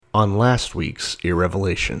on last week's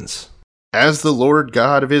Irrevelations. As the Lord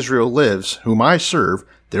God of Israel lives, whom I serve,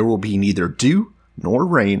 there will be neither dew nor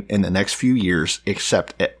rain in the next few years,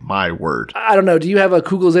 except at my word. I don't know. Do you have a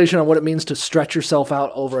Googlization on what it means to stretch yourself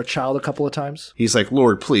out over a child a couple of times? He's like,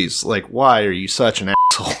 Lord, please, like, why are you such an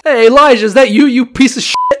asshole? Hey, Elijah, is that you piece of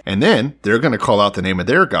shit? And then they're going to call out the name of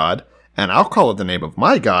their God, and I'll call out the name of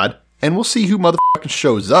my God, and we'll see who motherfucking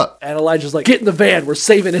shows up. And Elijah's like, get in the van. We're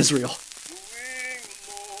saving Israel.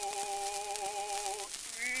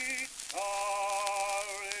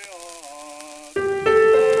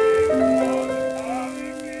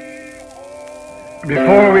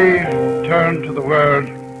 Before we turn to the word,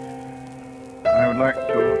 I would like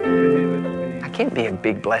to say this. I can't be a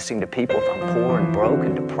big blessing to people if I'm poor and broke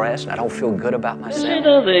and depressed and I don't feel good about myself. Blessed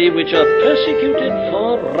are they which are persecuted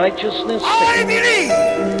for righteousness' sake. I believe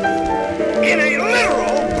in a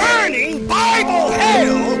literal, burning Bible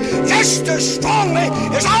hell just as strongly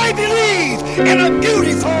as I believe in a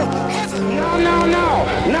beautiful heaven. No. Not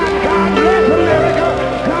God bless America.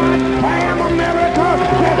 God damn America.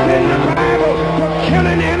 Just in the Bible for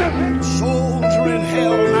killing innocent souls are in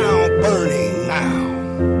hell now, burning now.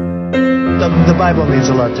 The Bible means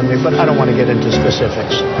a lot to me, but I don't want to get into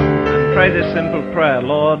specifics. And pray this simple prayer,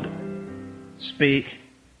 Lord, speak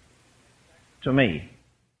to me.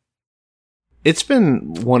 It's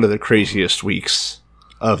been one of the craziest weeks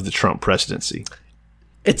of the Trump presidency.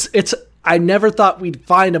 I never thought we'd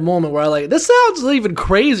find a moment where I like, this sounds even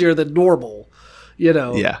crazier than normal. You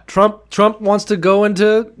know, Yeah. Trump wants to go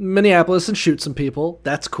into Minneapolis and shoot some people.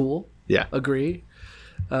 That's cool. Yeah. Agree.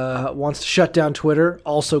 Wants to shut down Twitter.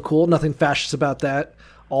 Also cool. Nothing fascist about that.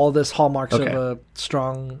 All this hallmarks of a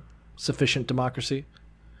strong, sufficient democracy.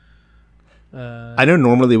 I know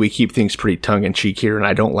normally we keep things pretty tongue-in-cheek here, and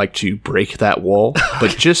I don't like to break that wall,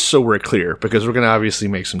 but just so we're clear, because we're going to obviously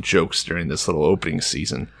make some jokes during this little opening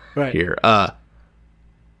season here.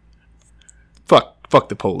 Fuck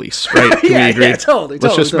the police, right? Can we agree? Yeah, totally.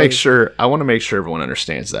 Let's just make sure, I want to make sure everyone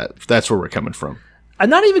understands that. That's where we're coming from. I'm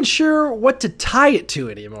not even sure what to tie it to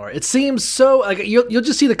anymore. It seems so like you'll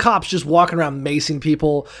just see the cops just walking around macing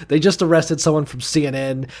people. They just arrested someone from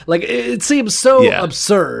CNN. Like it seems so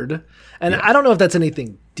absurd. And I don't know if that's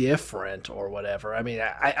anything different or whatever. I mean,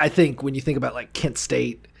 I think when you think about like Kent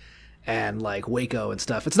State and like Waco and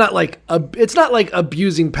stuff, it's not like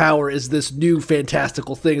abusing power is this new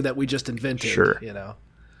fantastical thing that we just invented. Sure. You know.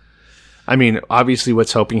 I mean, obviously,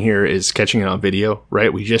 what's helping here is catching it on video,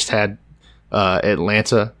 right? We just had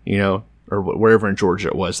Atlanta, you know, or wherever in Georgia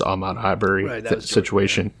it was, the Ahmaud Arbery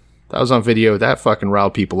situation. Georgia, yeah. That was on video. That fucking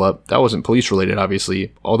riled people up. That wasn't police related,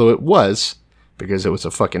 obviously, although it was because it was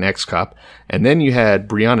a fucking ex-cop. And then you had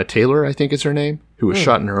Breonna Taylor, I think is her name, who was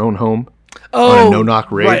shot in her own home on a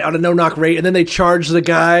no-knock raid. Right, on a no-knock raid. And then they charged the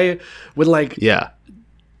guy with her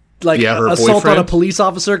assault boyfriend on a police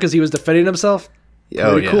officer because he was defending himself.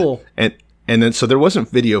 Pretty cool. And then, so there wasn't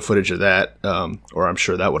video footage of that, or I'm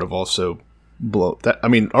sure that would have also blown that. I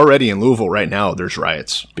mean, already in Louisville right now, there's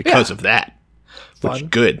riots because of that. Which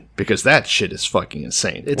good, because that shit is fucking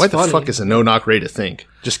insane. Why the fuck is a no-knock raid a thing?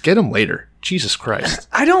 Just get them later. Jesus Christ.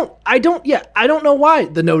 I don't know why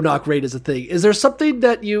the no-knock raid is a thing. Is there something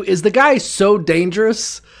that is the guy so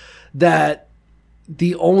dangerous that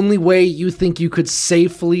the only way you think you could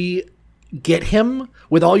safely get him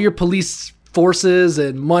with all your police forces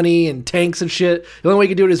and money and tanks and shit, the only way you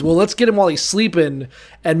can do it is, well, let's get him while he's sleeping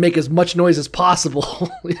and make as much noise as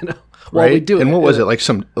possible, you know, while we do it. And what was it,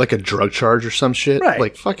 like a drug charge or some shit? Right.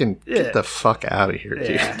 Like, fucking get the fuck out of here, dude.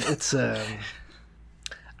 Yeah, it's,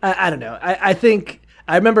 I don't know. I think,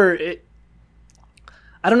 I remember it,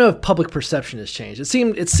 I don't know if public perception has changed.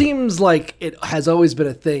 It seems like it has always been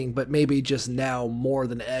a thing, but maybe just now more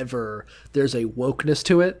than ever, there's a wokeness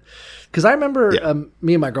to it. Because I remember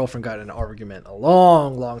me and my girlfriend got in an argument a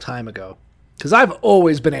long, long time ago. Because I've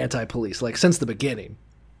always been anti-police, like since the beginning.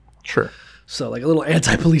 Sure. So like a little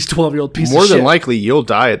anti-police 12-year-old piece of shit. More than likely, you'll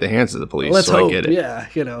die at the hands of the police. Let's hope. I get it. Yeah,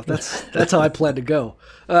 you know, that's how I plan to go.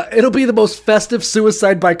 It'll be the most festive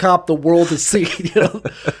suicide by cop the world has seen, you know.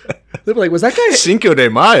 They're like, was that guy Cinco de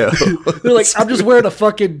Mayo? They're like, I'm just wearing a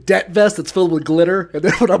fucking debt vest that's filled with glitter, and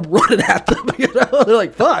then when I'm running at them, you know, they're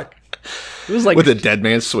like, fuck. It was like with a dead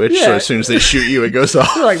man switch, so as soon as they shoot you, it goes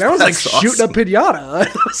off. They're like, that was like awesome. shooting a pinata.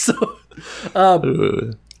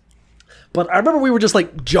 But I remember we were just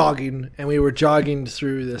like jogging, and we were jogging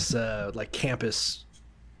through this like campus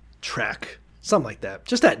track, something like that,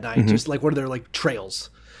 just at night, just like one of their like trails.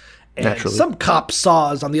 And some cop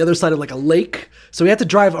saw us on the other side of like a lake, so we had to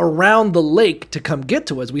drive around the lake to come get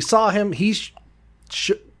to us. We saw him. He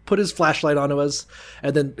put his flashlight onto us,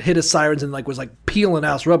 and then hit his sirens and like was like peeling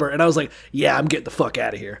house rubber. And I was like, yeah, I'm getting the fuck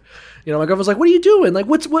out of here. You know, my girlfriend was like, what are you doing? Like,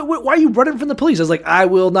 why are you running from the police? I was like, I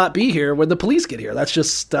will not be here when the police get here. I'm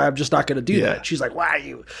just not going to do that. She's like, why are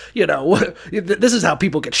you, this is how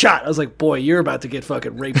people get shot. I was like, boy, you're about to get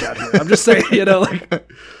fucking raped out here. I'm just saying, like,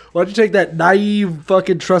 why don't you take that naive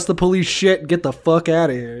fucking trust the police shit and get the fuck out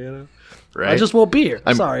of here, Right. I just won't be here.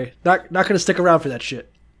 I'm sorry. Not going to stick around for that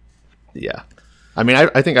shit. Yeah. I mean,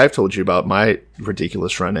 I think I've told you about my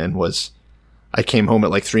ridiculous run-in was I came home at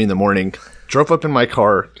like 3 a.m, drove up in my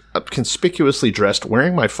car, conspicuously dressed,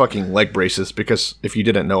 wearing my fucking leg braces because if you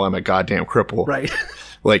didn't know, I'm a goddamn cripple. Right.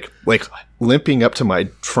 like limping up to my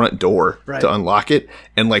front door to unlock it,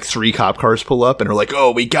 and like 3 cop cars pull up and are like,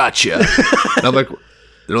 "Oh, we got you." And I'm like,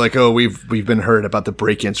 they're like, "Oh, we've been heard about the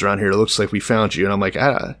break-ins around here. It looks like we found you." And I'm like,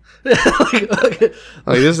 this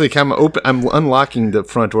is like I'm unlocking the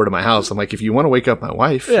front door to my house. I'm like, if you want to wake up my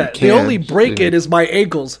wife, you can. The only break-in is my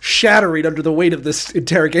ankles shattering under the weight of this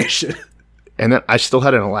interrogation. And then I still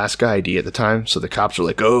had an Alaska ID at the time, so the cops were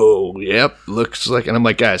like, "Oh, yep, looks like." And I'm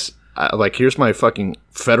like, "Guys, here's my fucking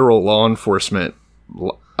federal law enforcement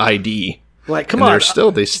ID." Like, come on,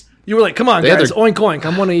 you were like, "Come on, guys, oink oink,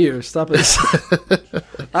 I'm one of you. Stop it."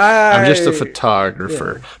 I'm just a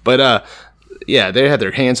photographer, but they had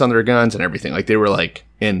their hands on their guns and everything. Like they were like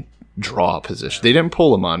in draw position. They didn't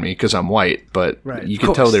pull them on me because I'm white, but you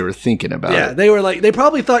could tell they were thinking about it. Yeah, they were like, they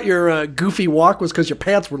probably thought your goofy walk was because your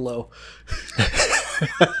pants were low.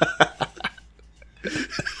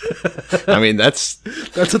 I mean, that's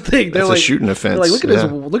the thing. They're that's like, a shooting offense. They're like,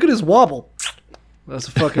 look at his wobble. That's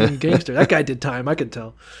a fucking gangster. That guy did time. I could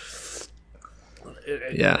tell.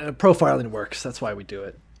 Profiling works. That's why we do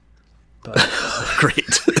it. But,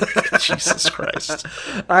 great. Jesus Christ.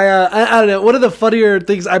 I don't know. One of the funnier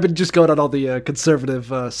things, I've been just going on all the conservative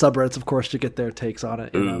subreddits, of course, to get their takes on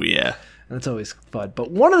it. Ooh, yeah. And it's always fun.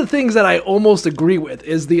 But one of the things that I almost agree with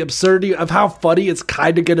is the absurdity of how funny it's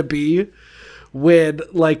kind of going to be when,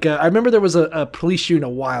 like, I remember there was a police shooting a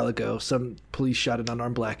while ago. Some police shot an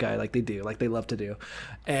unarmed black guy, like they love to do.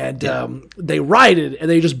 And they rioted, and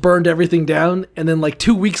they just burned everything down. And then, like,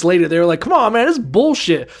 2 weeks later, they were like, come on, man, this is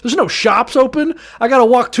bullshit. There's no shops open. I got to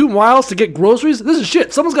walk 2 miles to get groceries. This is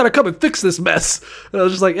shit. Someone's got to come and fix this mess. And I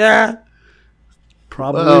was just like,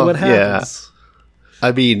 probably what happens. Yeah.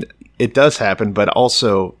 I mean, it does happen, but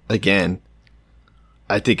also, again,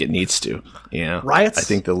 I think it needs to. Riots? I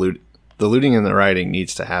think the looting and the rioting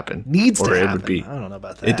needs to happen. It would be. I don't know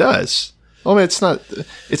about that. It does. Well, I mean, it's not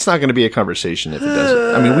going to be a conversation if it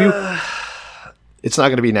doesn't. I mean, it's not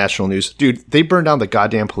going to be national news. Dude, they burned down the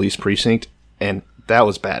goddamn police precinct, and that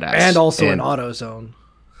was badass. And also an AutoZone.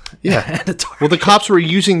 Yeah. Well, the cops were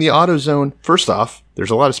using the AutoZone. First off, there's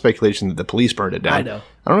a lot of speculation that the police burned it down. I know.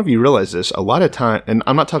 I don't know if you realize this. A lot of time, and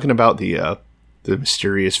I'm not talking about the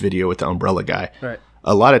mysterious video with the umbrella guy. Right.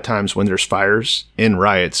 A lot of times when there's fires in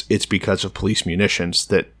riots, it's because of police munitions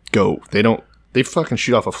that go. They fucking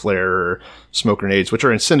shoot off a flare or smoke grenades, which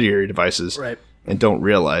are incendiary devices, right, and don't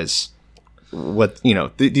realize what,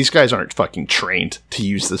 these guys aren't fucking trained to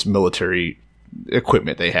use this military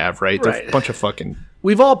equipment they have, right? They're a bunch of fucking.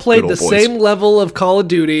 We've all played the same level of Call of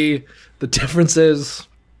Duty. The difference is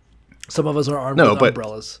some of us are armed with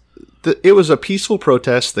umbrellas. It was a peaceful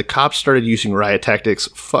protest. The cops started using riot tactics.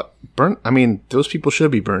 Those people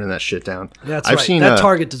should be burning that shit down. That's right. That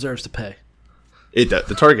Target deserves to pay. It does.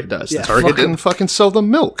 The Target does. Yeah, the Target didn't fucking sell the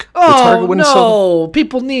milk. Oh, the Target wouldn't sell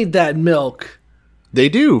people need that milk. They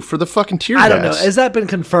do for the fucking tear gas. I don't know. Has that been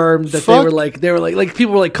confirmed that they were like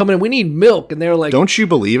people were like coming in, we need milk, and they were like, don't you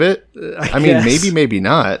believe it? I mean, maybe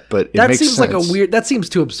not, but it makes sense. That seems like that seems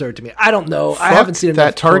too absurd to me. I don't know. I haven't seen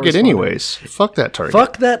that Target anyways. Fuck that Target.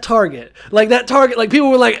 Fuck that Target. Like that Target, like people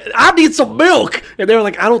were like, I need some milk, and they were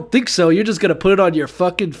like, I don't think so. You're just gonna put it on your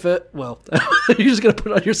fucking you're just gonna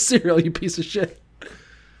put it on your cereal, you piece of shit.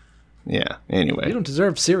 Yeah. Anyway, you don't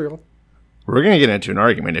deserve cereal. We're going to get into an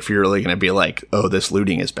argument if you're really going to be like, oh, this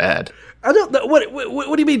looting is bad. I don't know. What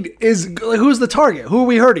do you mean? Who's the target? Who are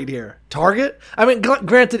we hurting here? Target? I mean,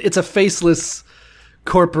 granted, it's a faceless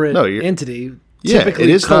corporate entity. Typically it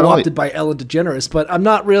is co-opted by Ellen DeGeneres, but I'm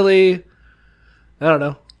not really... I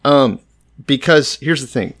don't know. Because here's the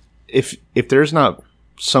thing. If there's not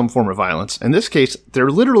some form of violence, in this case, they're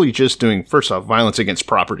literally just doing, first off, violence against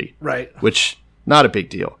property. Right. Which, not a big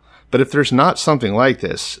deal. But if there's not something like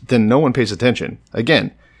this, then no one pays attention.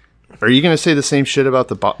 Again, are you going to say the same shit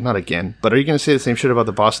about not again, but are you going to say the same shit about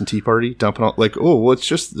the Boston Tea Party? Dumping all, like, oh, well, it's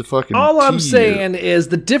just the fucking All I'm saying is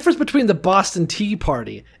the difference between the Boston Tea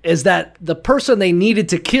Party is that the person they needed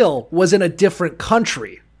to kill was in a different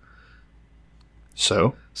country.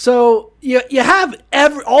 So? So you have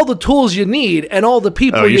all the tools you need and all the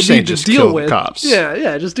people you need to deal with. Cops.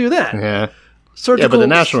 Yeah, just do that. Yeah. Surgical. Yeah,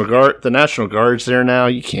 but the National Guard's there now.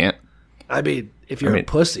 You can't. I mean, if you're a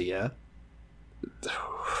pussy, yeah.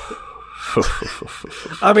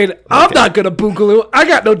 I'm not going to boogaloo. I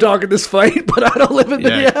got no dog in this fight, but I don't live in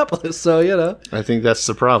Minneapolis, so, I think that's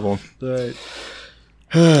the problem. Right.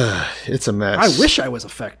 It's a mess. I wish I was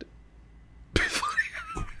affected.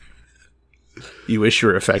 You wish you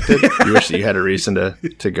were affected? You wish that you had a reason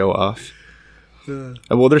to go off?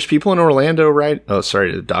 Well, there's people in Orlando, right? Oh,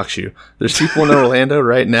 sorry to dox you. There's people in Orlando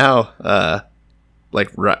right now,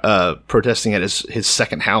 protesting at his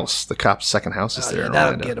second house. The cop's second house is there in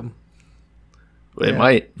Orlando. That'll get him. It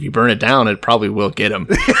might. If you burn it down, it probably will get him.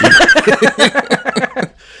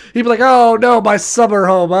 He'd be like, oh, no, my summer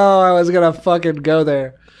home. Oh, I was going to fucking go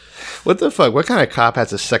there. What the fuck? What kind of cop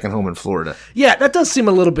has a second home in Florida? Yeah, that does seem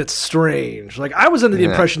a little bit strange. Like, I was under the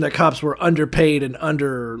impression that cops were underpaid and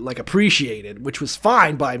appreciated, which was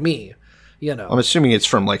fine by me. I'm assuming it's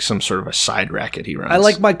from some sort of a side racket he runs. I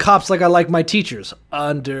like my cops like I like my teachers.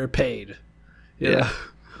 Underpaid. Yeah.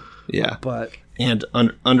 But and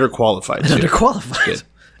underqualified. And underqualified.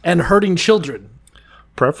 And hurting children.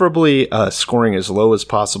 Preferably scoring as low as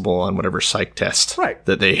possible on whatever psych test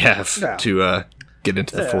that they have to get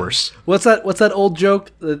into the force. What's that old joke?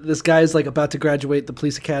 This guy's about to graduate the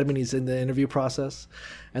police academy and he's in the interview process.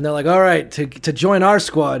 And they're like, all right, to join our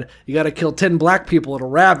squad, you got to kill 10 black people and a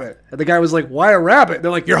rabbit. And the guy was like, why a rabbit? They're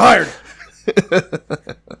like, you're hired.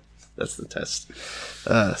 That's the test.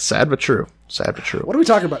 Sad but true. What are we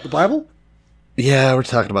talking about? The Bible? Yeah, we're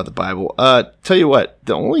talking about the Bible. Tell you what,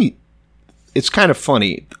 it's kind of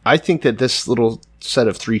funny. I think that this little set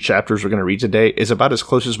of 3 chapters we're going to read today is about as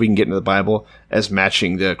close as we can get into the Bible as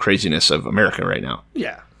matching the craziness of America right now.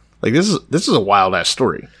 Yeah. This is a wild ass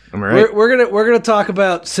story. Am I right? We're gonna talk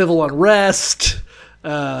about civil unrest,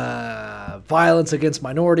 violence against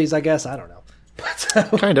minorities. I guess I don't know.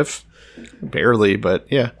 Kind of, barely, but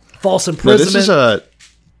yeah. False imprisonment. No,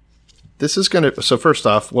 this is gonna. So first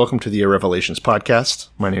off, welcome to the Revelations podcast.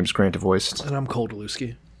 My name is Grant DeVoist, and I'm Cole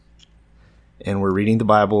Delusky. And we're reading the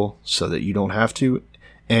Bible so that you don't have to.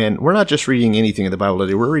 And we're not just reading anything in the Bible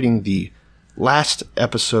today. We're reading the last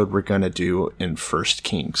episode we're going to do in 1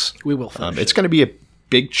 Kings. We will finish It's going to be a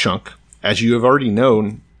big chunk. As you have already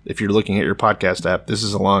known, if you're looking at your podcast app, this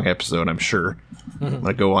is a long episode, I'm sure. Mm-hmm. I'm going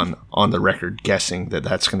to go on the record guessing that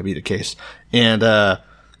that's going to be the case. And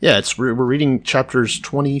we're reading chapters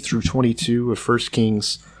 20 through 22 of 1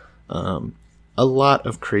 Kings. A lot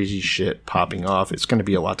of crazy shit popping off. It's going to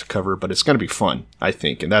be a lot to cover, but it's going to be fun, I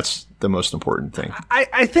think. And that's the most important thing.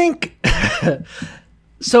 I think...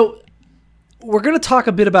 So... We're going to talk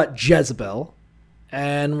a bit about Jezebel,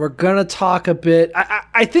 and we're going to talk a bit...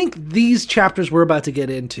 I think these chapters we're about to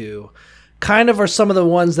get into kind of are some of the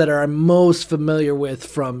ones that I'm most familiar with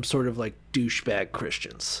from sort of douchebag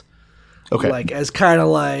Christians. Okay. As kind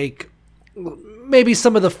of maybe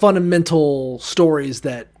some of the fundamental stories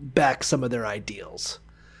that back some of their ideals.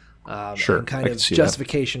 Sure. And kind of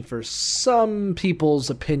justification for some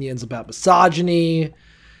people's opinions about misogyny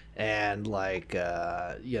and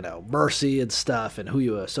mercy and stuff and who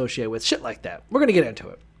you associate with, shit like that. We're going to get into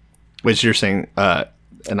it. Which you're saying,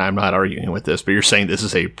 and I'm not arguing with this, but you're saying this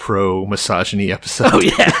is a pro-misogyny episode. Oh,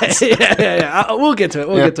 yeah. yeah. We'll get to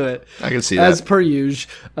it. Get to it. I can see that. As per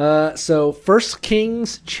usual. So 1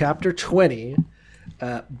 Kings chapter 20,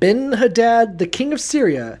 Ben-Hadad, the king of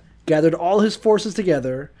Syria, gathered all his forces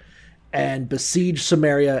together and besieged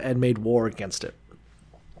Samaria and made war against it.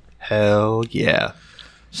 Hell yeah.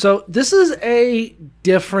 So this is a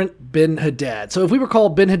different Ben-Hadad. So if we recall,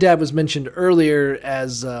 Ben-Hadad was mentioned earlier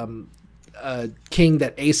as a king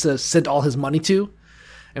that Asa sent all his money to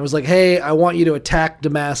and was like, hey, I want you to attack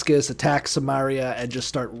Damascus, attack Samaria, and just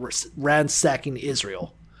start ransacking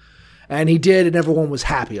Israel. And he did, and everyone was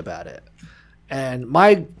happy about it. And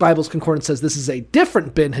my Bible's concordance says this is a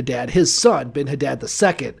different Ben-Hadad, his son, Ben-Hadad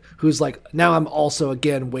II, who's like, now I'm also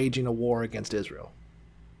again waging a war against Israel.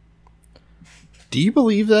 Do you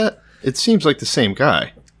believe that? It seems like the same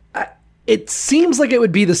guy. It seems like it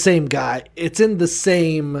would be the same guy. It's in the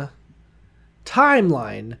same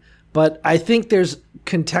timeline, but I think there's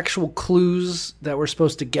contextual clues that we're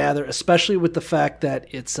supposed to gather, especially with the fact that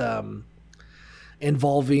it's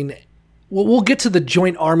involving... Well, we'll get to the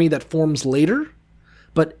joint army that forms later,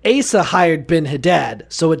 but Asa hired Ben-Hadad,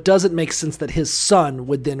 so it doesn't make sense that his son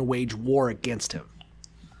would then wage war against him.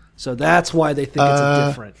 So that's why they think it's a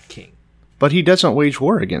different king. But he doesn't wage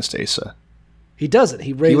war against Asa. He doesn't.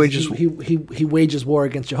 He wages war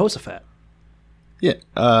against Jehoshaphat. Yeah.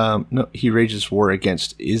 No, he wages war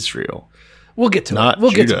against Israel. We'll get to Not it.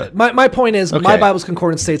 We'll Judah. get to it. My point is, Okay. my Bible's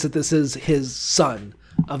concordance states that this is his son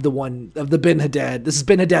of the Ben-Hadad. This is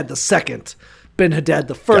Ben-Hadad the second. Ben-Hadad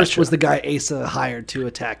the first was the guy Asa hired to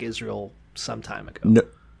attack Israel some time ago.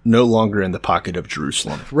 No longer in the pocket of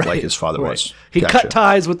Jerusalem, like his father was. He cut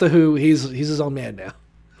ties with the Who. He's his own man now.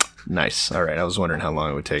 Nice. All right. I was wondering how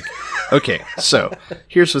long it would take. Okay. So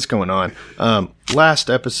here's what's going on. Last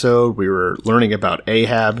episode, we were learning about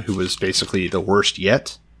Ahab, who was basically the worst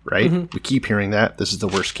yet, right? Mm-hmm. We keep hearing that. This is the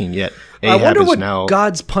worst king yet. Ahab I wonder what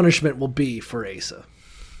God's punishment will be for Asa.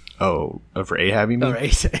 Oh, for Ahab, you mean? Or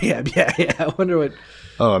Ahab, yeah. I wonder what...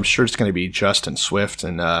 Oh, I'm sure it's going to be just and swift,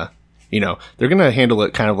 and, they're going to handle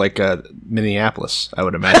it kind of like Minneapolis, I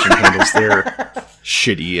would imagine, handles their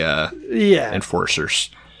shitty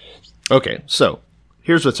enforcers. Okay, so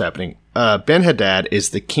here's what's happening. Ben-Hadad is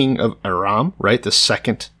the king of Aram, right? The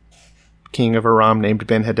second king of Aram named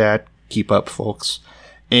Ben-Hadad. Keep up, folks.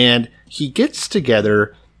 And he gets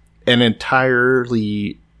together an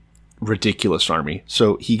entirely ridiculous army.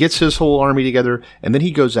 So he gets his whole army together, and then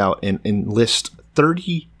he goes out and enlists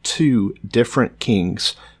 32 different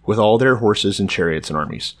kings with all their horses and chariots and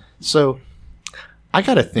armies. So I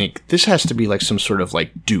gotta think, this has to be like some sort of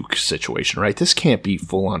like Duke situation, right? This can't be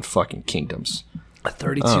full on fucking kingdoms.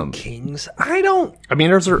 32 kings? I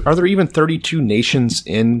mean, are there even 32 nations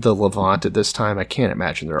in the Levant at this time? I can't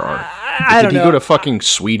imagine there are. Did he go to fucking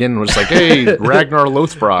Sweden and was like, hey, Ragnar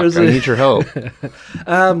Lothbrok, I need your help?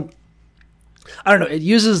 I don't know. It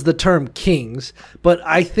uses the term kings, but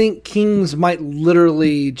I think kings might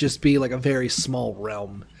literally just be like a very small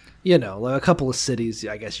realm. Like a couple of cities,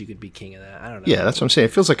 I guess you could be king of that. I don't know. Yeah, that's what I'm saying.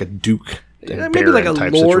 It feels like a duke. Maybe like a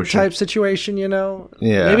lord type situation, Yeah.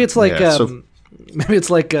 Maybe it's like maybe it's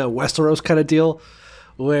like a Westeros kind of deal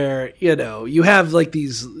where, you have like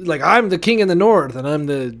these, like I'm the king in the north and I'm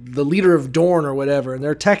the leader of Dorne or whatever, and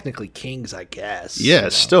they're technically kings, I guess. Yeah,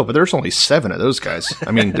 still, but there's only 7 of those guys.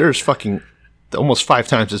 I mean, there's fucking almost 5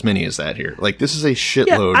 times as many as that here. Like, this is a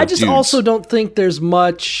shitload I just dudes. also don't think there's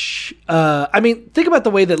much think about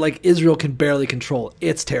the way that like Israel can barely control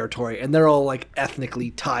its territory, and they're all like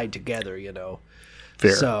ethnically tied together,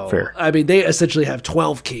 Fair. I mean, they essentially have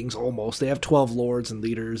 12 kings almost. They have 12 lords and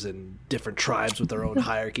leaders and different tribes with their own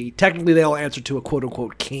hierarchy. Technically, they all answer to a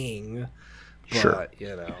quote-unquote king. But, sure.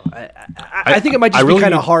 I think it might just be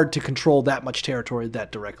kind of hard to control that much territory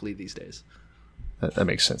that directly these days. That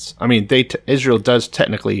makes sense. I mean, Israel does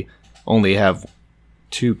technically only have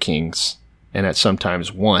 2 kings, and at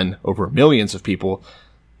sometimes 1 over millions of people.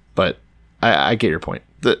 But I get your point.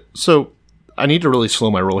 So I need to really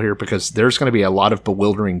slow my roll here because there's going to be a lot of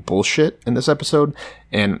bewildering bullshit in this episode,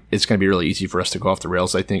 and it's going to be really easy for us to go off the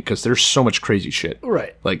rails, I think, because there's so much crazy shit.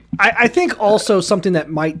 Right. Like, I think also something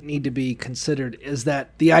that might need to be considered is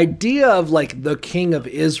that the idea of like the king of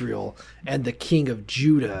Israel and the king of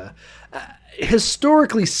Judah,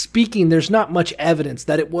 historically speaking, there's not much evidence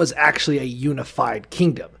that it was actually a unified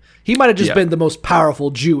kingdom. He might have just been the most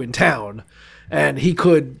powerful Jew in town, and he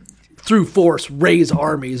could, through force, raise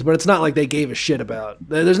armies, but it's not like they gave a shit about.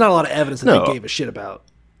 There's not a lot of evidence that they gave a shit about.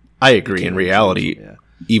 I agree. In reality,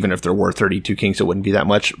 even if there were 32 kings, it wouldn't be that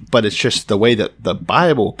much, but it's just the way that the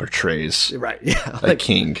Bible portrays a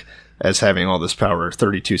king as having all this power.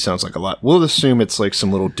 32 sounds like a lot. We'll assume it's like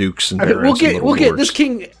some little dukes and barons. We'll get this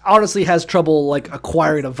king honestly has trouble like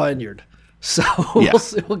acquiring a vineyard, so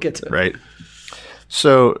we'll get to it. Right.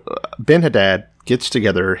 So Ben-Hadad gets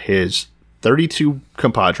together his 32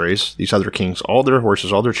 compadres, these other kings, all their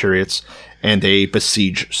horses, all their chariots, and they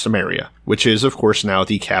besiege Samaria, which is of course now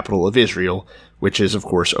the capital of Israel, which is of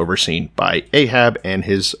course overseen by Ahab and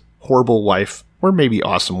his horrible wife, or maybe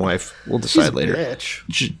awesome wife. We'll decide later.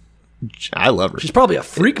 Bitch. I love her. She's probably a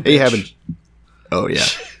freak bitch. Oh, yeah.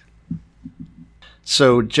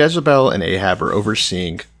 So Jezebel and Ahab are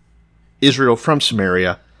overseeing Israel from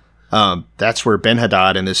Samaria. That's where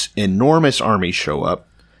Ben-Hadad and this enormous army show up.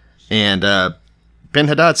 And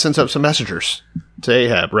Ben-Hadad sends up some messengers to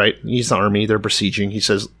Ahab, right? He's the army. They're besieging. He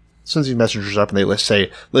sends these messengers up, and they say,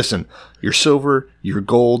 listen, your silver, your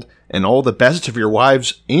gold, and all the best of your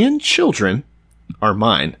wives and children are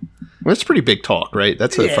mine. Well, that's pretty big talk, right?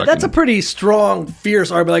 That's a pretty strong, fierce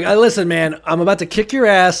army. Like, listen, man, I'm about to kick your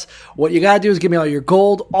ass. What you gotta do is give me all your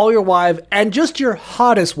gold, all your wives, and just your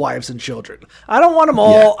hottest wives and children. I don't want them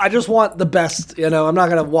all. Yeah. I just want the best. I'm not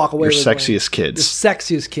gonna walk away with your sexiest kids. The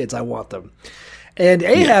sexiest kids. I want them. And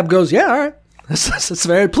Ahab goes, yeah, all right. That's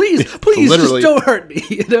very please, just don't hurt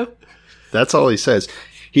me. That's all he says.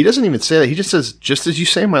 He doesn't even say that. He just says, just as you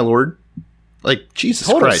say, my lord. Like, Jesus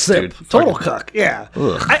Total Christ, sip. dude. Total cuck. Yeah.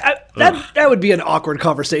 That would be an awkward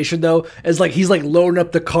conversation, though, as like he's like loading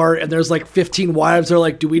up the cart and there's like 15 wives. They're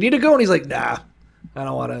like, do we need to go? And he's like, nah, I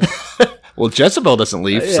don't want to. Well, Jezebel doesn't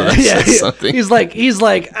leave, so that says something. He's like,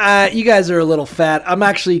 you guys are a little fat. I'm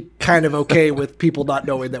actually kind of okay with people not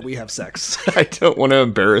knowing that we have sex. I don't want to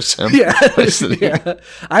embarrass him. Yeah.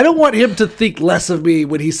 I don't want him to think less of me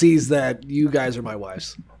when he sees that you guys are my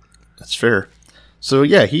wives. That's fair. So,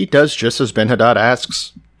 yeah, he does just as Ben-Hadad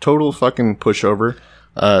asks. Total fucking pushover.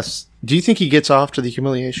 Do you think he gets off to the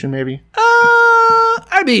humiliation, maybe?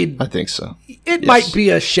 I mean, I think so. It might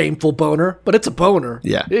be a shameful boner, but it's a boner.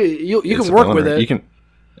 Yeah. You can work with it. You can.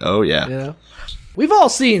 Oh, yeah. Yeah. We've all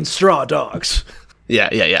seen straw dogs. Yeah.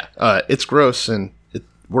 It's gross and it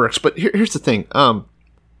works. But here's the thing.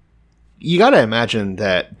 You got to imagine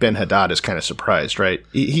that Ben-Hadad is kind of surprised, right?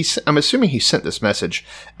 I'm assuming he sent this message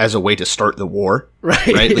as a way to start the war,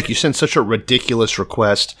 right? Like, you send such a ridiculous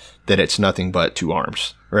request that it's nothing but 2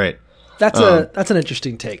 arms, right? That's an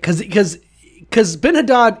interesting take because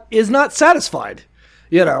Ben-Hadad is not satisfied.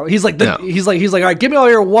 You know, he's like, he's like, all right, give me all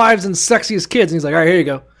your wives and sexiest kids, and he's like, all right, here you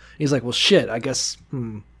go. And he's like, well, shit, I guess.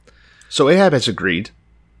 So Ahab has agreed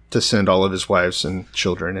to send all of his wives and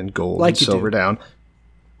children and gold and silver down.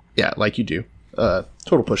 Yeah, like you do.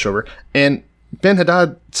 Total pushover. And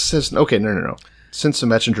Ben-Hadad says, okay, no. Send some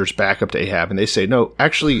messengers back up to Ahab, and they say, no,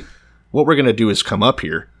 actually, what we're going to do is come up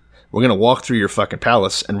here. We're going to walk through your fucking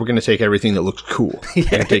palace, and we're going to take everything that looks cool. We're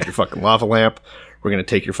going to take your fucking lava lamp. We're going to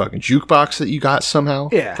take your fucking jukebox that you got somehow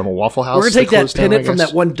from a Waffle House. We're going to take that pennant from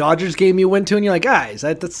that one Dodgers game you went to, and you're like, guys,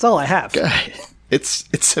 that's all I have.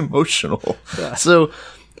 It's emotional. Yeah. So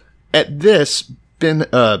at this,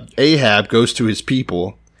 Ahab goes to his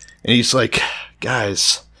people, and he's like,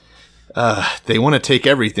 guys, they want to take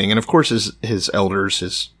everything. And of course his elders,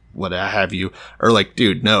 his what have you, are like,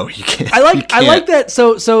 dude, no, you can't. I like that.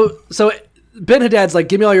 So Ben-Hadad's like,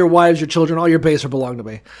 give me all your wives, your children, all your base belong to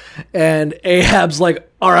me. And Ahab's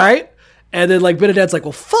like, all right. And then like Ben-Hadad's like,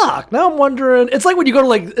 well, fuck. Now I'm wondering. It's like when you go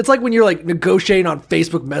to it's like when you're like negotiating on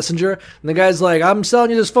Facebook Messenger, and the guy's like, I'm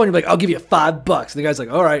selling you this phone. You're like, I'll give you $5. And the guy's like,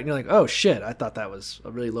 all right. And you're like, oh shit, I thought that was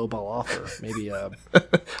a really low ball offer. Maybe.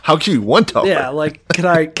 How can you $1? Yeah, like can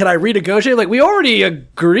I renegotiate? Like we already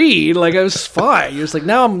agreed. Like I was fine. You're just like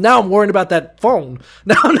now I'm worried about that phone.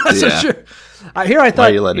 Now I'm not so sure. I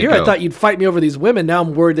thought you'd fight me over these women. Now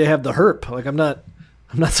I'm worried they have the herp. Like I'm not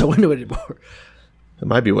so into it anymore. It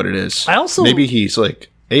might be what it is. Maybe he's like,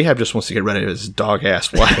 Ahab just wants to get rid of his dog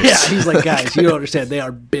ass wives. Yeah, he's like, guys, you don't understand. They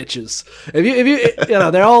are bitches. If you know,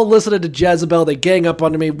 they're all listening to Jezebel. They gang up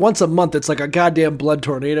onto me once a month. It's like a goddamn blood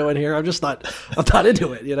tornado in here. I'm not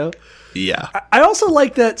into it. You know. Yeah. I also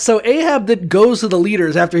like that. So Ahab then goes to the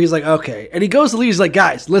leaders after he's like, okay, and he goes to the leaders like,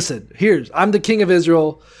 guys, listen. I'm the king of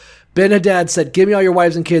Israel. Ben-Hadad said, give me all your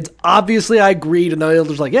wives and kids. Obviously, I agreed. And the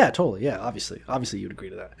elders like, yeah, totally. Yeah, obviously you'd agree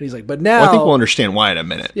to that. And he's like, but now... Well, I think we'll understand why in a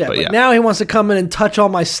minute. Yeah, but now he wants to come in and touch all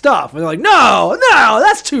my stuff. And they're like, no,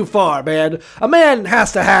 that's too far, man. A man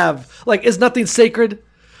has to have... Like, is nothing sacred?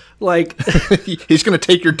 Like... He's going to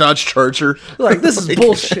take your Dodge Charger. Like, this is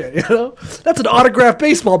bullshit, you know? That's an autographed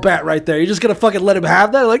baseball bat right there. You're just going to fucking let him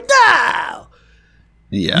have that? Like, no!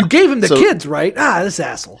 Yeah. You gave him the kids, right? This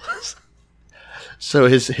asshole. So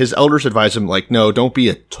his elders advise him, like, no, don't be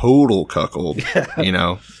a total cuckold, you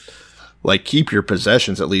know, like keep your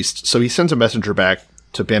possessions at least. So he sends a messenger back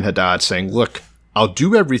to Ben-Hadad saying, look, I'll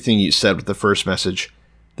do everything you said with the first message.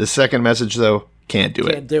 The second message, though, can't do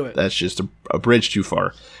it. That's just a bridge too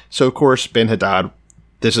far. So, of course, Ben-Hadad,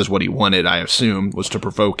 this is what he wanted, I assume, was to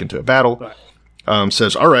provoke into a battle. Right.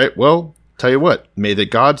 Says, all right, well, tell you what, may the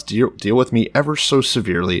gods deal with me ever so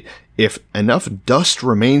severely if enough dust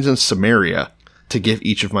remains in Samaria to give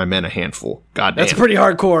each of my men a handful. God damn. That's pretty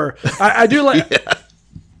hardcore. I do like...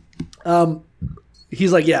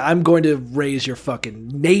 He's like, yeah, I'm going to raise your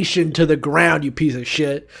fucking nation to the ground, you piece of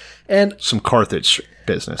shit. And some Carthage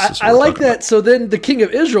business. I like that. About. So then the king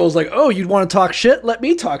of Israel is like, oh, you'd want to talk shit? Let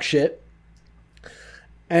me talk shit.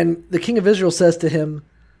 And the king of Israel says to him,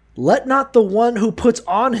 let not the one who puts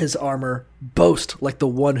on his armor boast like the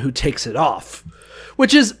one who takes it off.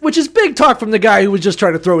 Which is big talk from the guy who was just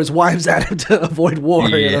trying to throw his wives at him to avoid war.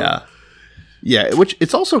 Yeah. You know? Yeah, which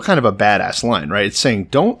it's also kind of a badass line, right? It's saying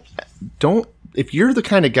don't if you're the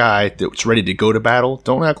kind of guy that's ready to go to battle,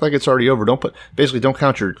 don't act like it's already over. Don't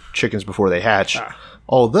count your chickens before they hatch.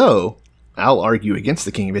 Although I'll argue against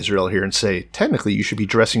the king of Israel here and say, technically, you should be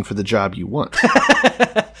dressing for the job you want.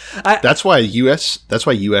 That's why U.S.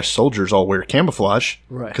 soldiers all wear camouflage,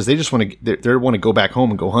 right? Because they just want to. They want to go back home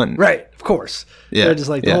and go hunting, right? Of course. Yeah. They're just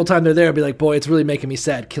like the whole time they're there, I'll be like, boy, it's really making me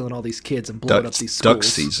sad killing all these kids and blowing up these schools. Duck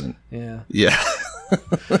season. Yeah. Yeah.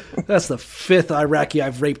 That's the 5th Iraqi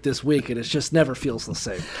I've raped this week, and it just never feels the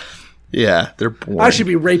same. Yeah, they're boring. I should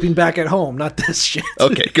be raping back at home, not this shit.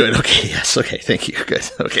 Okay, good. Okay, yes. Okay, thank you. Good.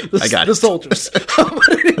 Okay, I got the soldiers. But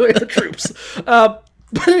anyway, the troops. But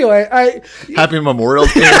anyway, Happy Memorial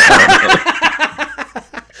Day.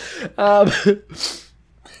 That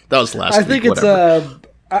was last week. I think it's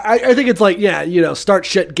I think it's like, start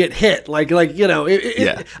shit, get hit. Like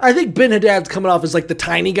I think Ben-Hadad's coming off as like the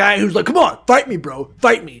tiny guy who's like, come on, fight me, bro,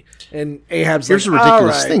 fight me. And Ahab's Here's a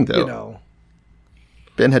ridiculous thing, though.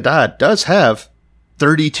 Ben-Hadad does have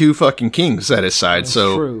 32 fucking kings at his side,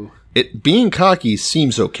 so true. It being cocky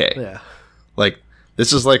seems okay. Yeah. Like,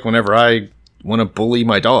 this is like whenever I want to bully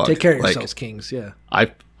my dog. Take care of yourselves, kings, yeah.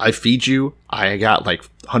 I feed you, I got like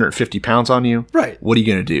 150 pounds on you. Right. What are you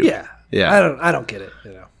going to do? Yeah. Yeah. I don't get it,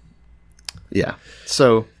 Yeah.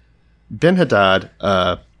 So Ben-Hadad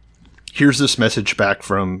hears this message back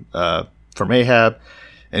from Ahab,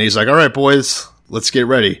 and he's like, all right, boys, let's get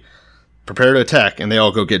ready. Prepare to attack, and they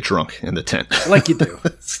all go get drunk in the tent. Like you do.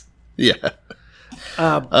 Yeah.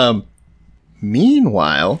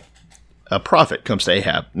 Meanwhile, a prophet comes to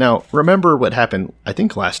Ahab. Now, remember what happened, I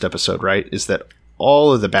think, last episode, right? Is that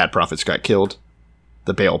all of the bad prophets got killed?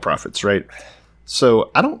 The Baal prophets, right?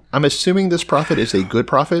 So I'm assuming this prophet is a good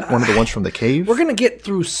prophet, one of the ones from the cave. We're going to get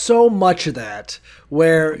through so much of that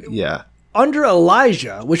where under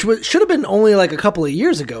Elijah, which should have been only like a couple of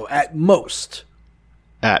years ago at most.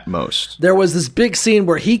 There was this big scene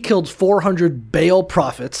where he killed 400 Baal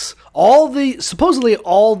prophets, supposedly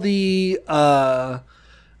all the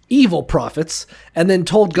evil prophets, and then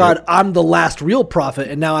told God, I'm the last real prophet,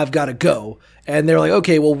 and now I've got to go. And they're like,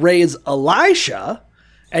 okay, we'll raise Elisha,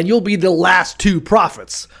 and you'll be the last 2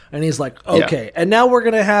 prophets. And he's like, okay. Yeah. And now we're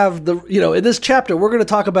going to have in this chapter, we're going to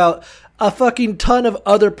talk about a fucking ton of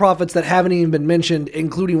other prophets that haven't even been mentioned,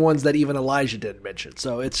 including ones that even Elijah didn't mention.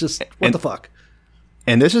 So it's just, what the fuck?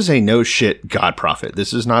 And this is a no shit God prophet.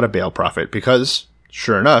 This is not a Baal prophet, because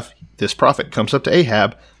sure enough, this prophet comes up to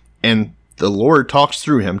Ahab, and the Lord talks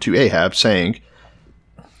through him to Ahab saying,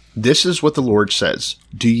 this is what the Lord says.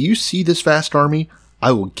 Do you see this vast army?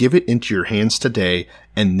 I will give it into your hands today,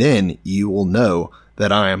 and then you will know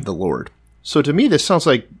that I am the Lord. So to me, this sounds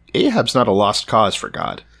like Ahab's not a lost cause for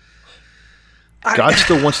God. God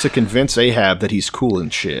still wants to convince Ahab that he's cool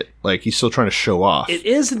and shit. Like, he's still trying to show off. It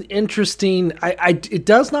is an interesting... it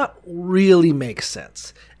does not really make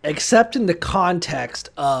sense, except in the context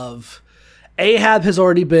of Ahab has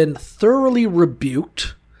already been thoroughly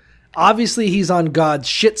rebuked. Obviously, he's on God's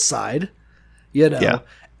shit side, Yeah.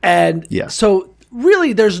 And so,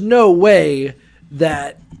 really, there's no way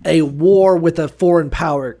that a war with a foreign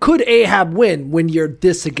power could Ahab win when you're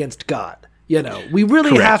this against God. We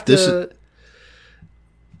really have to...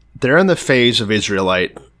 They're in the phase of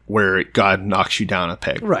Israelite where God knocks you down a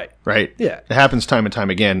peg. Right. Right? Yeah. It happens time and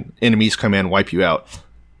time again. Enemies come in, wipe you out.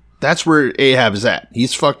 That's where Ahab is at.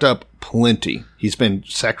 He's fucked up plenty. He's been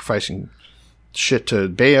sacrificing shit to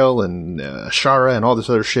Baal and Asherah and all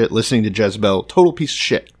this other shit, listening to Jezebel. Total piece of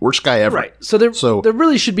shit. Worst guy ever. Right. So there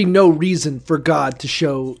really should be no reason for God to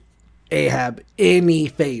show Ahab any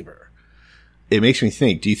favor. It makes me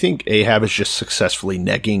think, do you think Ahab is just successfully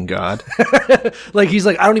negging God? Like, he's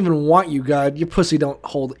like, I don't even want you, God. Your pussy don't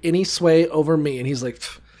hold any sway over me. And he's like,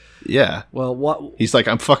 yeah. Well, what? He's like,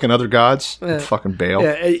 I'm fucking other gods. I'm fucking Baal.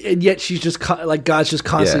 Yeah, and yet she's just, God's just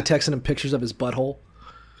constantly texting him pictures of his butthole.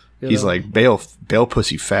 He's like, Baal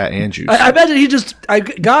pussy fat and juicy. I imagine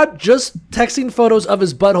God just texting photos of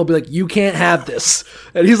his butthole, be like, you can't have this.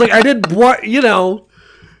 And he's like, I didn't want,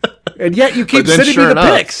 and yet you keep sending me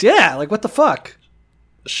the pics. Yeah, like, what the fuck?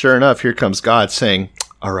 Sure enough, here comes God saying,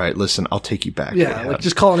 all right, listen, I'll take you back. Yeah, like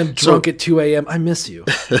just calling him drunk at 2 a.m. I miss you.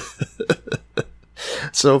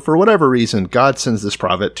 So for whatever reason, God sends this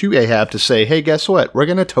prophet to Ahab to say, hey, guess what? We're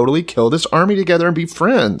going to totally kill this army together and be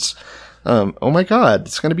friends. Oh my God,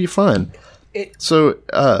 it's going to be fun. So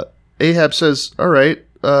Ahab says, all right,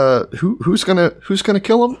 who's gonna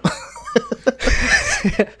kill him?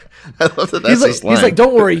 I love that. He's like,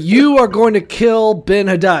 don't worry, you are going to kill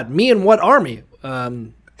Ben-Hadad. Me and what army?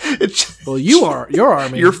 Well, you are your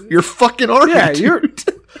army. Your fucking army. Yeah, dude. You're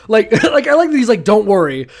like I like that he's like, don't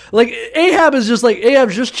worry. Like Ahab's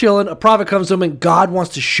just chilling. A prophet comes to him, and God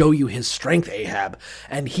wants to show you his strength, Ahab,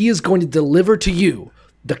 and he is going to deliver to you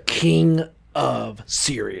the king of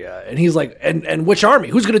Syria. And he's like, and which army?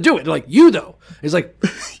 Who's going to do it? They're like, you though. He's like,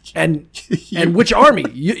 and which army?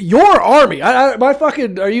 Your army.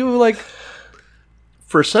 Are you like...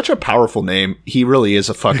 For such a powerful name, he really is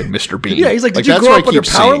a fucking Mr. Bean. Yeah, he's like, did you grow up under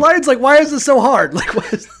power lines? Like, why is this so hard? Like,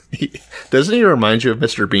 what is... Doesn't he remind you of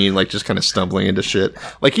Mr. Bean, like just kind of stumbling into shit?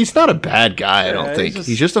 Like, he's not a bad guy, I don't think.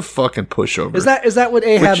 He's just a fucking pushover. Is that what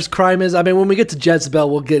Ahab's crime is? I mean, when we get to Jezebel,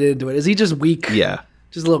 we'll get into it. Is he just weak? Yeah.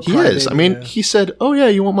 Just a little He is. I mean, he said, oh yeah,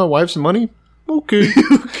 you want my wife's money? Okay.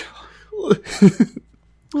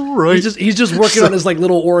 All right. He's just working on his like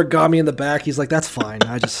little origami in the back. He's like, that's fine.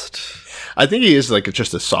 I think he is like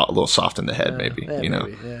just a little soft in the head, maybe.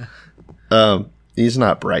 He's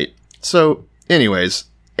not bright. So, anyways,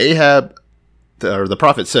 Ahab, the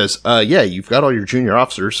prophet says, "Yeah, you've got all your junior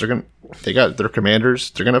officers. They got their commanders.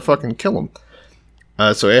 They're gonna fucking kill them."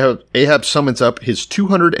 So Ahab summons up his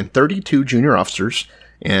 232 junior officers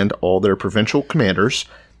and all their provincial commanders,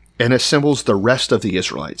 and assembles the rest of the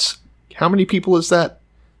Israelites. How many people is that?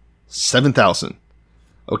 7,000.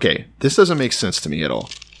 Okay, this doesn't make sense to me at all.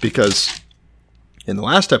 Because in the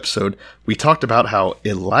last episode, we talked about how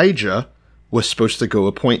Elijah was supposed to go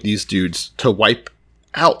appoint these dudes to wipe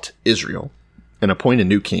out Israel and appoint a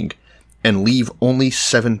new king and leave only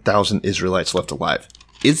 7,000 Israelites left alive.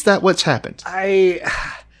 Is that what's happened? I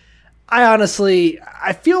honestly,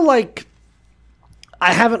 I feel like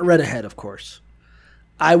I haven't read ahead, of course.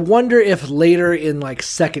 I wonder if later in like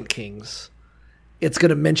 2 Kings, it's going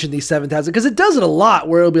to mention these 7,000, because it does it a lot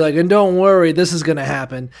where it'll be like, and don't worry, this is going to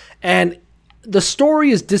happen. And the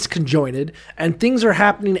story is disconjointed and things are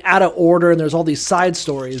happening out of order and there's all these side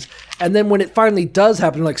stories. And then when it finally does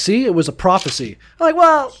happen, like, see, it was a prophecy. I'm like,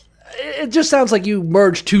 well, it just sounds like you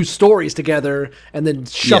merged two stories together and then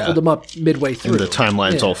shuffled them up midway through. And the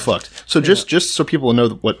timeline's all fucked. So just so people know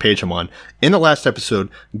what page I'm on, in the last episode,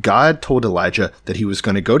 God told Elijah that he was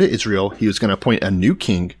going to go to Israel. He was going to appoint a new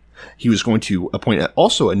king. He was going to appoint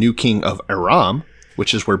also a new king of Aram,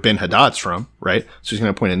 which is where Ben-Hadad's from, right? So he's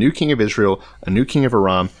going to appoint a new king of Israel, a new king of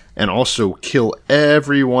Aram, and also kill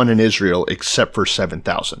everyone in Israel except for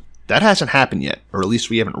 7,000. That hasn't happened yet, or at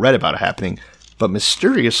least we haven't read about it happening. But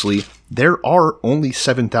mysteriously, there are only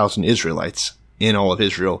 7,000 Israelites in all of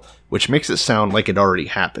Israel, which makes it sound like it already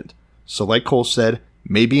happened. So like Cole said,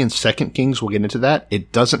 maybe in 2 Kings we'll get into that.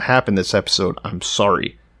 It doesn't happen this episode. I'm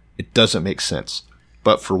sorry. It doesn't make sense.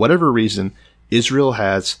 But for whatever reason, Israel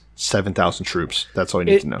has 7,000 troops. That's all you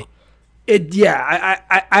need to know.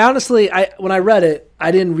 I honestly, when I read it, I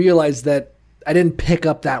didn't realize that, I didn't pick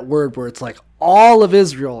up that word where it's like all of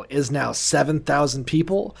Israel is now 7,000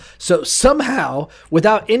 people. So somehow,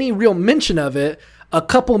 without any real mention of it, a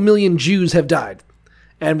couple million Jews have died.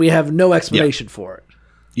 And we have no explanation for it.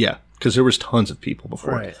 Yeah, because there was tons of people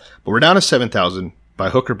before. Right. But we're down to 7,000 by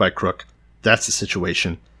hook or by crook. That's the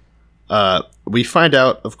situation. We find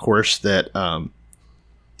out, of course, that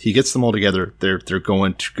he gets them all together. They're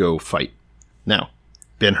going to go fight. Now,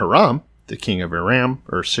 Ben-Haram, the king of Aram,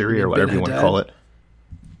 or Syria, or whatever you want to call it,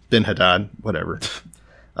 Ben-Hadad, whatever,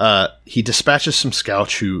 he dispatches some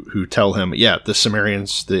scouts who tell him, yeah, the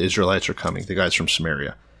Sumerians, the Israelites are coming, the guys from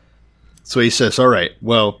Samaria. So he says, all right,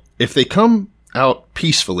 well, if they come out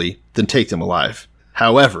peacefully, then take them alive.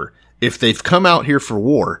 However, if they've come out here for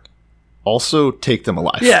war, also take them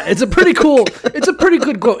alive. Yeah, it's a pretty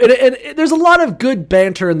good quote. And there's a lot of good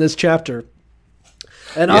banter in this chapter.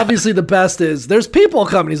 And obviously the best is, there's people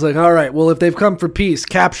coming. He's like, all right, well, if they've come for peace,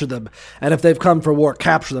 capture them. And if they've come for war,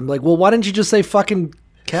 capture them. Like, well, why didn't you just say fucking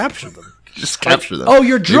capture them? Just capture them. Oh,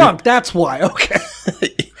 you're drunk. That's why. Okay.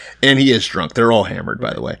 And he is drunk. They're all hammered,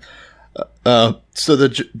 by the way. So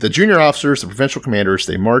the junior officers, the provincial commanders,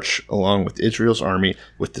 they march along with Israel's army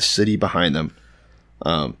with the city behind them.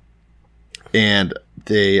 And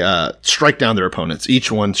they strike down their opponents.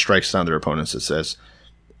 Each one strikes down their opponents, it says.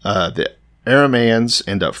 The Arameans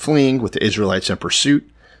end up fleeing with the Israelites in pursuit,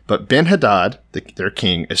 but Ben-Hadad, their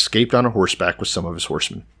king, escaped on a horseback with some of his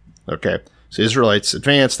horsemen. Okay, so Israelites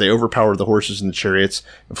advance, they overpower the horses and the chariots,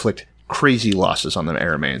 inflict crazy losses on the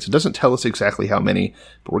Arameans. It doesn't tell us exactly how many,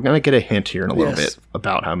 but we're going to get a hint here in a little bit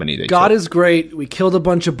about how many they God killed. Is great. We killed a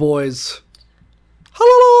bunch of boys.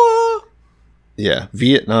 Yeah,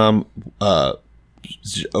 Vietnam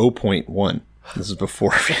 0.1. This is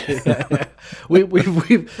before.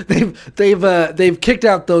 They've kicked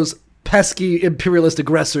out those pesky imperialist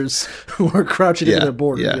aggressors who were crouching into their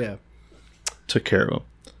border. Yeah. Took care of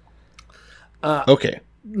them. Okay.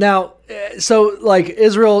 Now, so like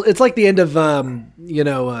Israel, it's like the end of A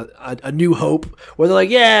New Hope, where they're like,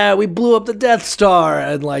 yeah, we blew up the Death Star,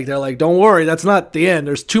 and like they're like, don't worry, that's not the end.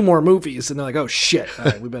 There's 2 more movies, and they're like, oh shit, all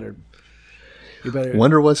right, we better. You better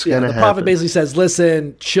wonder what's going to happen. The prophet basically says,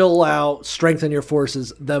 listen, chill out, strengthen your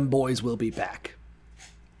forces, them boys will be back.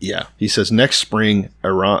 Yeah. He says, next spring,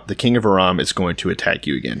 the king of Aram is going to attack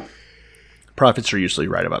you again. Prophets are usually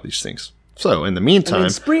right about these things. So, in the meantime...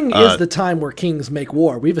 spring is the time where kings make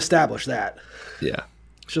war. We've established that. Yeah.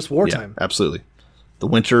 It's just wartime. Yeah, absolutely. The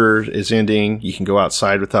winter is ending. You can go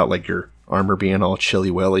outside without, like, your armor being all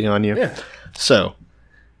chilly-welly on you. Yeah. So,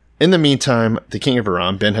 in the meantime, the king of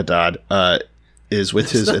Aram, Ben-Hadad, is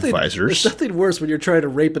with his advisors. There's nothing worse when you're trying to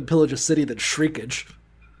rape and pillage a city than shrinkage.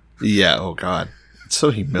 Yeah, oh God. It's so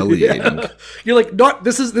humiliating. Yeah. You're like,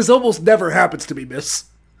 this almost never happens to me, miss.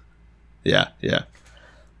 Yeah.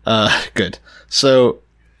 Good. So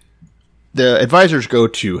the advisors go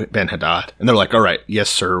to Ben-Hadad, and they're like, all right, yes,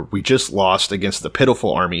 sir, we just lost against the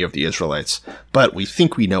pitiful army of the Israelites, but we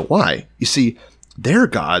think we know why. You see, their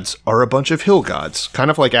gods are a bunch of hill gods, kind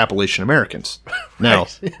of like Appalachian Americans. Now,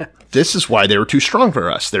 This is why they were too strong for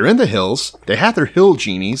us. They're in the hills. They have their hill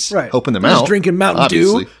genies helping them out. Just drinking Mountain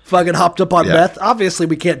Dew, fucking hopped up on meth. Obviously,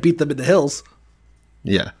 we can't beat them in the hills.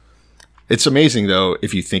 Yeah. It's amazing, though,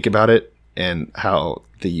 if you think about it, and how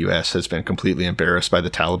the U.S. has been completely embarrassed by the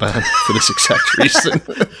Taliban for this exact reason.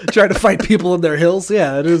 Trying to fight people in their hills?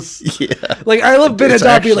 Yeah, it is. Yeah. Like, I love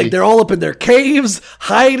Ben-Hadad being like, they're all up in their caves,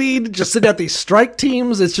 hiding, just sitting at these strike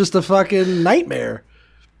teams. It's just a fucking nightmare.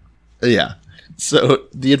 Yeah. So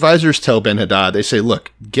the advisors tell Ben-Hadad, they say,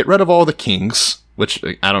 look, get rid of all the kings, which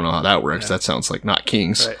I don't know how that works. Yeah. That sounds like not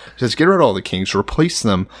kings. Right. He says, get rid of all the kings, replace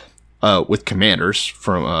them with commanders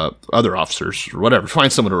from other officers or whatever.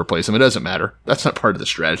 Find someone to replace them. It doesn't matter. That's not part of the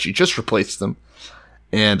strategy. Just replace them.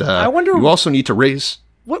 And I wonder, you also need to raise...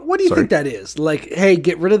 What do you think that is? Like, hey,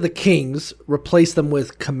 get rid of the kings, replace them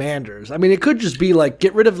with commanders. I mean, it could just be like,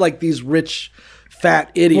 get rid of like these rich,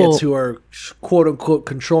 fat idiots who are quote unquote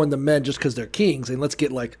controlling the men just because they're kings, and let's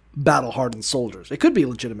get like battle-hardened soldiers. It could be a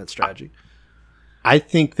legitimate strategy. I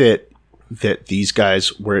think that these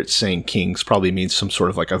guys, where it's saying kings, probably means some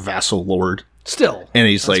sort of like a vassal lord. Still. And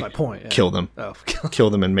he's that's like, my point, yeah. Kill them. Oh.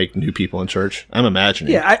 Kill them and make new people in charge. I'm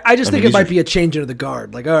imagining. Yeah, I just think it might be a change into the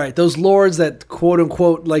guard. Like, all right, those lords that quote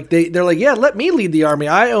unquote, like they're like, yeah, let me lead the army.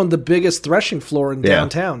 I own the biggest threshing floor in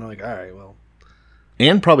downtown. I'm like, all right, well.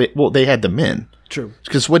 And probably, they had the men. True.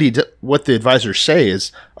 Because what the advisors say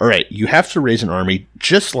is, all right, you have to raise an army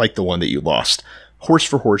just like the one that you lost. Horse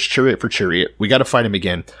for horse, chariot for chariot. We got to fight him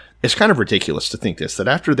again. It's kind of ridiculous to think this, that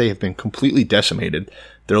after they have been completely decimated,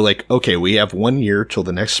 they're like, okay, we have 1 year till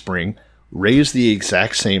the next spring, raise the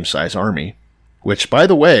exact same size army, which, by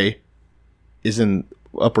the way, is in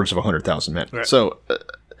upwards of 100,000 men. Right. So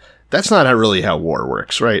that's not really how war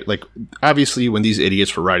works, right? Like, obviously, when these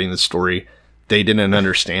idiots were writing this story, they didn't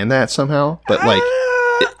understand that somehow, but like...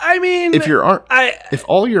 I mean, if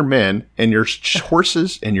all your men and your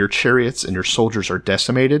horses and your chariots and your soldiers are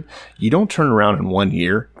decimated, you don't turn around in 1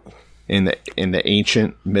 year in the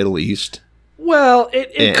ancient Middle East. Well,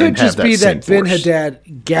 it could just be that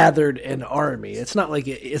Ben-Hadad gathered an army. It's not like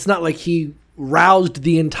he roused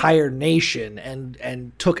the entire nation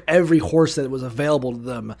and took every horse that was available to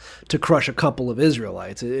them to crush a couple of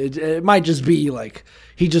Israelites. It might just be like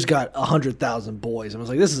he just got 100,000 boys and was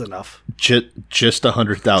like, this is enough. Just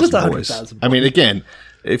 100,000 boys. I mean, again,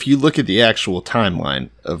 if you look at the actual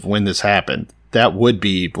timeline of when this happened, that would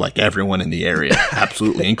be like everyone in the area,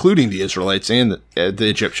 absolutely, including the Israelites and the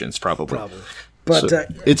Egyptians, probably. But so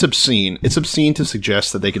it's obscene. It's obscene to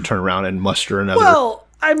suggest that they could turn around and muster another. Well,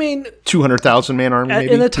 I mean, 200,000 man army.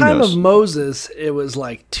 Maybe in the time of Moses, it was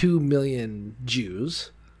like 2 million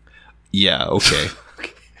Jews. Yeah. Okay.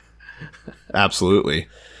 Absolutely.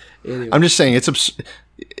 Anyway. I'm just saying it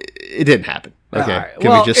didn't happen. Okay. Right.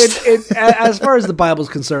 Well, as far as the Bible's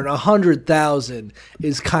concerned, 100,000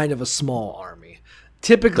 is kind of a small army.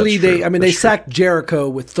 Typically, they sacked Jericho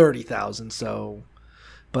with 30,000. So,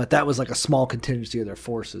 but that was like a small contingency of their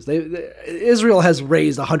forces. Israel has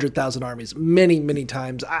raised 100,000 armies many, many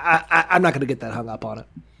times. I'm not going to get that hung up on it.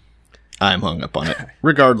 I'm hung up on it.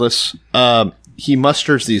 Regardless, he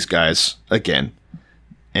musters these guys again,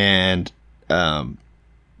 and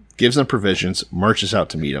gives them provisions, marches out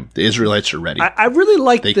to meet them. The Israelites are ready. I really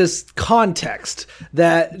like this context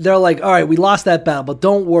that they're like, all right, we lost that battle, but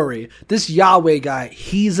don't worry. This Yahweh guy,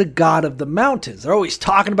 he's a god of the mountains. They're always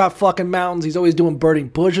talking about fucking mountains. He's always doing burning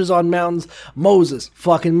bushes on mountains. Moses,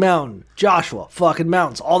 fucking mountain. Joshua, fucking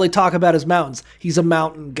mountains. All they talk about is mountains. He's a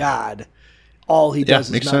mountain god. All he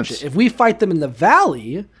does is mountain shit. If we fight them in the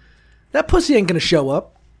valley, that pussy ain't going to show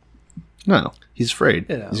up. No, he's afraid.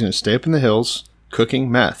 You know. He's going to stay up in the hills.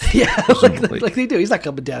 Cooking meth. Yeah, like they do. He's not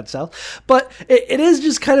coming down south. But it is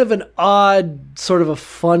just kind of an odd, sort of a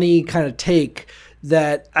funny kind of take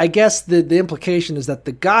that I guess the implication is that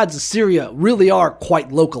the gods of Syria really are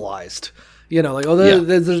quite localized. You know, like,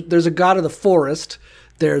 there's a god of the forest,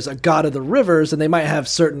 there's a god of the rivers, and they might have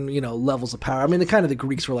certain, you know, levels of power. I mean, the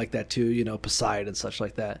Greeks were like that too, you know, Poseidon and such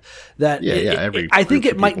like that. I think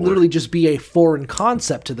it might literally just be a foreign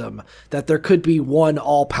concept to them that there could be one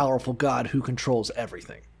all-powerful god who controls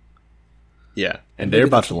everything. Yeah, and they're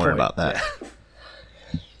about to learn about that.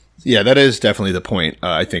 Yeah, that is definitely the point,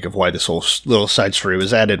 I think, of why this whole little side story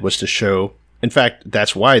was added, was to show... In fact,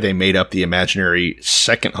 that's why they made up the imaginary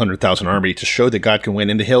second 100,000 army, to show that God can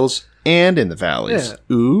win in the hills and in the valleys.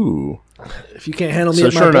 Yeah. Ooh. If you can't handle me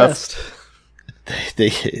at my best.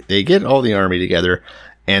 They get all the army together,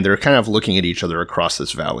 and they're kind of looking at each other across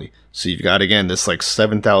this valley. So you've got, again, this like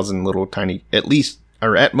 7,000 little tiny, at least,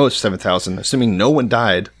 or at most 7,000, assuming no one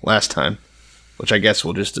died last time, which I guess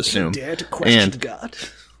we'll just assume. Dare to question God.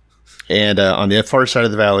 And on the far side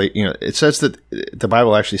of the valley, you know, it says that the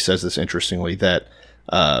Bible actually says this interestingly, that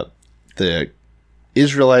the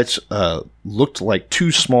Israelites looked like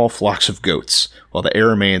two small flocks of goats, while the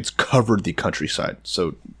Aramaeans covered the countryside.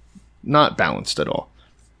 So not balanced at all.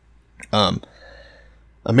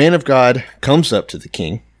 A man of God comes up to the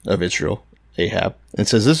king of Israel, Ahab, and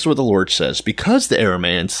says, "This is what the Lord says. Because the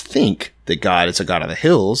Aramaeans think that God is a God of the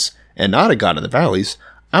hills and not a God of the valleys,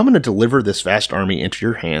 I'm going to deliver this vast army into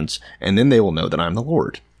your hands, and then they will know that I'm the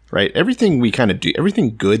Lord." Right? Everything we kind of do,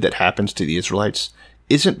 everything good that happens to the Israelites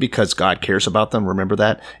isn't because God cares about them. Remember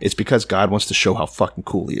that? It's because God wants to show how fucking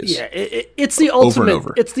cool he is. Yeah, it's the ultimate. Over and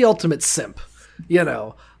over. It's the ultimate simp. You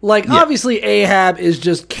know, like, obviously Ahab is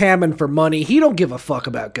just camming for money. He don't give a fuck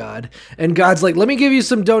about God. And God's like, let me give you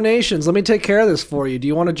some donations. Let me take care of this for you. Do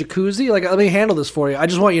you want a jacuzzi? Like, let me handle this for you. I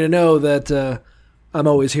just want you to know that I'm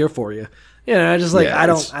always here for you. You know, I just like, I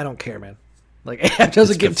don't care, man. Like, Ahab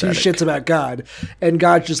doesn't give two shits about God. And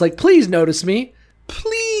God's just like, please notice me.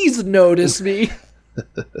 Please notice me.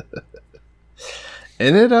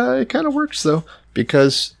 And it kind of works, though,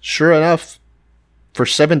 because sure enough, for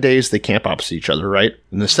 7 days they camp opposite each other, right?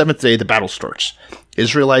 And the seventh day, the battle starts.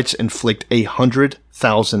 Israelites inflict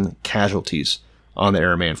 100,000 casualties on the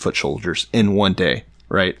Aramaean foot soldiers in one day,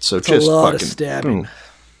 right? So it's just a lot fucking of stabbing.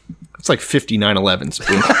 It's like 50 9/11s,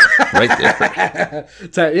 right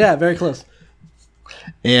there. Yeah, very close.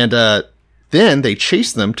 And then they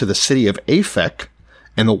chase them to the city of Aphek,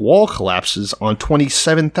 and the wall collapses on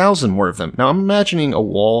 27,000 more of them. Now, I'm imagining a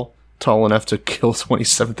wall tall enough to kill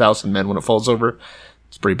 27,000 men when it falls over.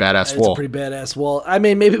 It's a pretty badass wall. It's a pretty badass wall. I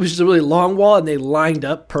mean, maybe it was just a really long wall, and they lined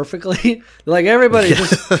up perfectly. Like, everybody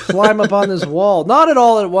just climb up on this wall. Not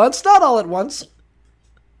all at once.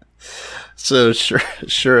 So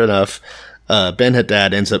sure enough,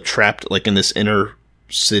 Ben-Hadad ends up trapped like in this inner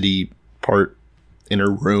city part, inner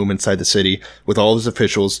room inside the city with all his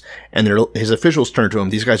officials, and his officials turn to him.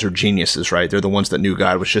 These guys are geniuses, right? They're the ones that knew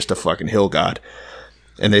God was just a fucking hill god.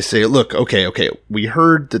 And they say, look, okay, we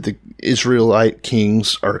heard that the Israelite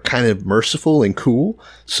kings are kind of merciful and cool,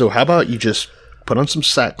 so how about you just put on some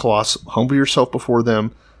sackcloths, humble yourself before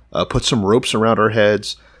them, put some ropes around our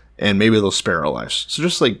heads, and maybe they'll spare our lives. So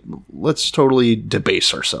just like, let's totally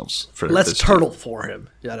debase ourselves. Let's turtle for him,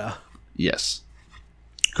 you know? Yes.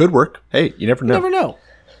 Could work. Hey, you never know. You never know.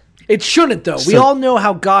 It shouldn't, though. We all know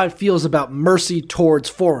how God feels about mercy towards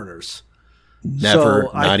foreigners. Never,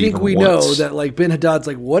 so I think we know that, like, Ben-Hadad's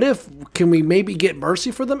like, can we maybe get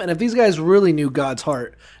mercy for them? And if these guys really knew God's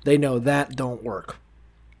heart, they know that don't work.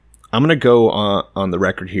 I'm going to go on the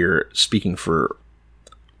record here, speaking for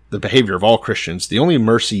the behavior of all Christians. The only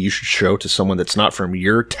mercy you should show to someone that's not from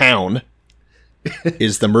your town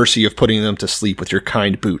is the mercy of putting them to sleep with your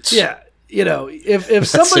kind boots. Yeah. You know, if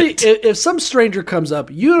somebody, if some stranger comes up,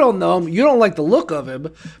 you don't know him, you don't like the look of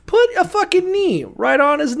him, put a fucking knee right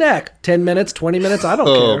on his neck. 10 minutes, 20 minutes, I don't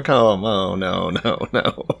care. Oh, come on,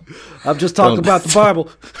 no. I'm just talking about the Bible.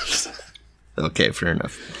 Okay, fair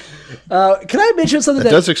enough. Can I mention something that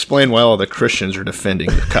does explain why all the Christians are defending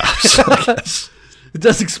the cops, I guess. It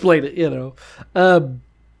does explain it, you know.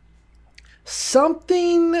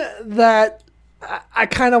 Something that I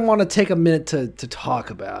kind of want to take a minute to talk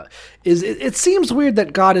about is it seems weird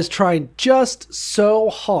that God is trying just so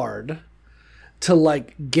hard to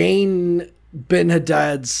like gain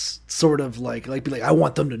Ben-Hadad's sort of like be like, I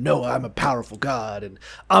want them to know I'm a powerful God and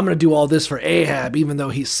I'm going to do all this for Ahab even though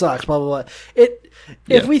he sucks, blah, blah, blah.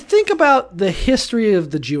 If we think about the history of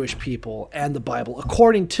the Jewish people and the Bible,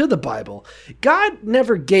 according to the Bible, God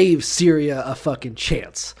never gave Syria a fucking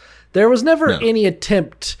chance. There was never any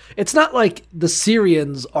attempt. It's not like the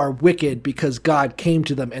Syrians are wicked because God came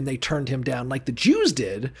to them and they turned him down like the Jews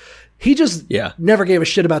did. He just never gave a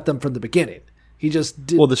shit about them from the beginning. He just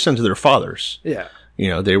did. Well, the sins of their fathers. Yeah. You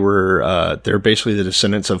know, they're basically the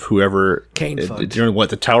descendants of whoever Cain fucked. during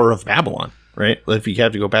the Tower of Babylon, right? If you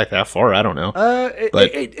have to go back that far, I don't know.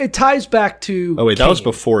 It ties back to. Oh wait, Cain. that was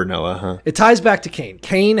before Noah, huh? It ties back to Cain.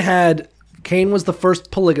 Cain was the first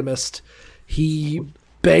polygamist. He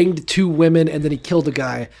banged 2 women and then he killed a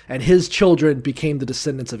guy, and his children became the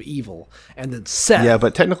descendants of evil. And then Seth. Yeah,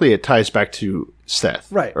 but technically it ties back to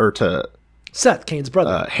Seth, right? Or to Seth, Cain's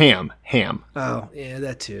brother. Ham. Oh, yeah,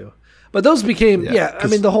 that too. But those became, I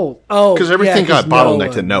mean, the whole, because everything got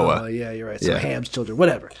bottlenecked to Noah. Yeah, you're right. So Ham's children,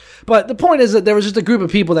 whatever. But the point is that there was just a group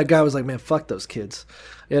of people that guy was like, man, fuck those kids.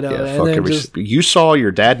 You know, fuck you saw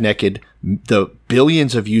your dad naked. The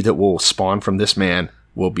billions of you that will spawn from this man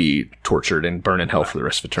will be tortured and burn in hell for the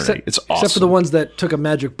rest of eternity. It's awesome. Except for the ones that took a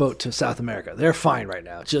magic boat to South America. They're fine right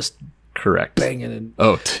now. Just correct. Banging and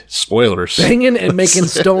spoilers. Banging and making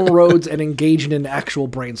stone roads and engaging in actual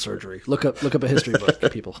brain surgery. Look up a history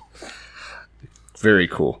book, people. Very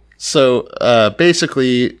cool. So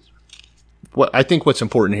basically, what's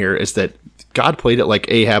important here is that God played it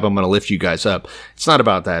like Ahab, I'm going to lift you guys up. It's not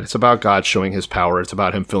about that. It's about God showing his power. It's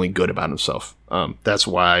about him feeling good about himself. That's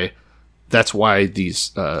why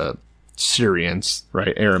these Syrians,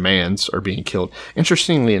 right, Arameans, are being killed.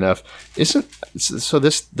 Interestingly enough,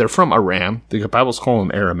 they're from Aram. The Bibles call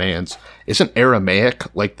them Arameans. Isn't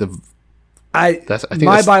Aramaic like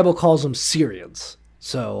my Bible calls them Syrians.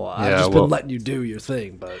 So I've just been letting you do your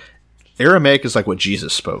thing, but Aramaic is like what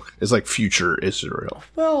Jesus spoke. It's like future Israel.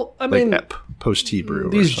 Well, I mean, post-Hebrew.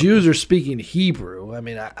 These Jews are speaking Hebrew. I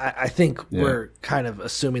mean, I think we're kind of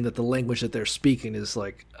assuming that the language that they're speaking is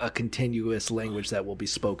like a continuous language that will be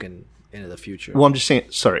spoken into the future. Well, I'm just saying,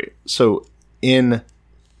 sorry. So in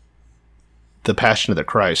the Passion of the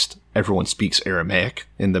Christ, everyone speaks Aramaic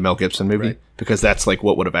in the Mel Gibson movie, right? Because that's like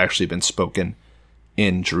what would have actually been spoken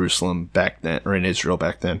in Jerusalem back then, or in Israel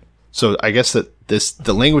back then. So I guess that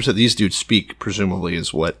the language that these dudes speak presumably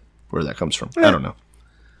is where that comes from. I don't know.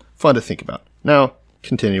 Fun to think about. Now,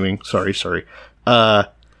 continuing. Sorry.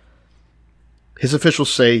 His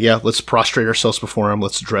officials say, let's prostrate ourselves before him.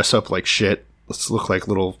 Let's dress up like shit. Let's look like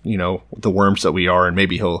little, the worms that we are, and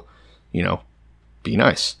maybe he'll, be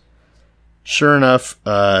nice. Sure enough,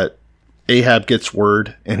 Ahab gets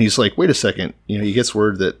word, and he's like, wait a second. He gets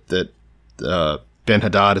word that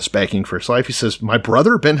Ben-Hadad is begging for his life. He says, my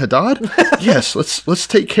brother Ben-Hadad? Yes, let's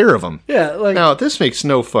take care of him. Yeah, now, this makes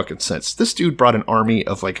no fucking sense. This dude brought an army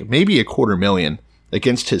of like maybe 250,000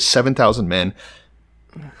 against his 7,000 men.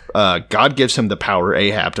 God gives him the power,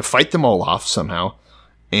 Ahab, to fight them all off somehow.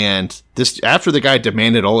 And this after the guy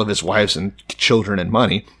demanded all of his wives and children and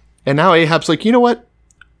money. And now Ahab's like, you know what?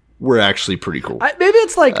 We're actually pretty cool. Maybe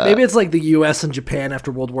it's like the U.S. and Japan after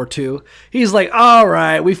World War II. He's like, all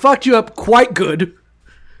right, we fucked you up quite good.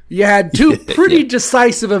 You had 2 pretty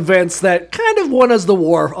decisive events that kind of won us the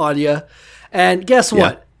war on you. And guess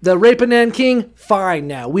what? Yeah. The rape of Nanking, fine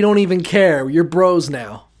now. We don't even care. You're bros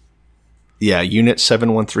now. Yeah, Unit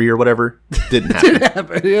 713 or whatever didn't happen.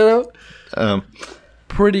 Didn't happen,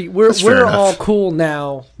 We're all cool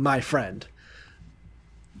now, my friend.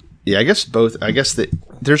 Yeah, I guess that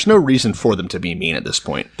there's no reason for them to be mean at this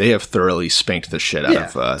point. They have thoroughly spanked the shit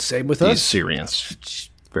out of same with these us. Syrians.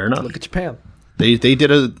 Fair enough. Look at Japan. They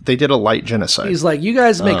did a light genocide. He's like, you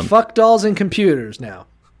guys make fuck dolls and computers now.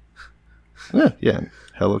 Yeah.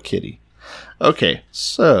 Hello Kitty. Okay,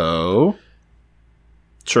 so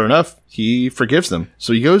sure enough, he forgives them.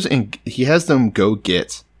 So he goes and he has them go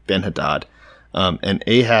get Ben-Hadad. And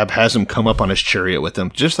Ahab has him come up on his chariot with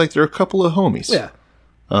him, just like they're a couple of homies. Yeah.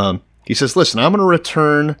 He says, listen, I'm going to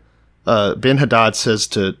return, Ben-Hadad says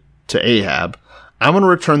to Ahab, I'm going to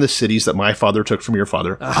return the cities that my father took from your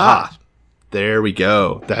father. Aha! There we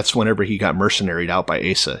go. That's whenever he got mercenaried out by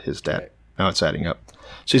Asa, his dad. Right. Now it's adding up.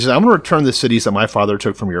 So he says, I'm going to return the cities that my father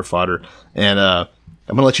took from your father, and I'm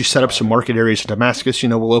going to let you set up some market areas in Damascus.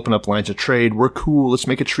 We'll open up lines of trade. We're cool. Let's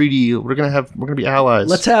make a treaty. We're going to be allies.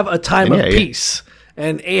 Let's have a time of peace.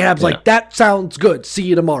 And Ahab's like, that sounds good. See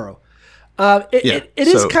you tomorrow. It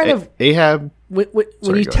is kind of Ahab.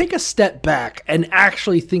 When you take a step back and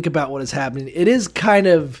actually think about what is happening, it is kind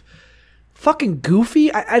of fucking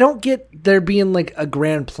goofy. I don't get there being like a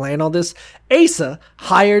grand plan on this. Asa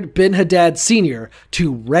hired Ben-Hadad Sr.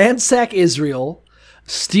 to ransack Israel,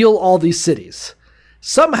 steal all these cities.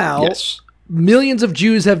 Somehow, millions of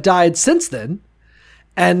Jews have died since then.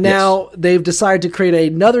 And now they've decided to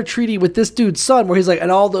create another treaty with this dude's son where he's like,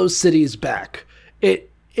 and all those cities back. It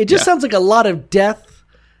just sounds like a lot of death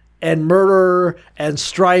and murder and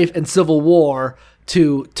strife and civil war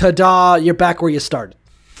to ta-da, you're back where you started.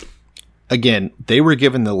 Again, they were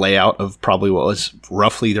given the layout of probably what was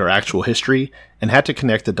roughly their actual history, and had to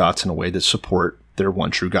connect the dots in a way that support their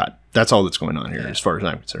one true God. That's all that's going on here, as far as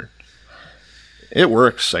I'm concerned. It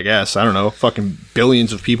works, I guess. I don't know. Fucking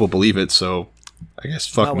billions of people believe it, so I guess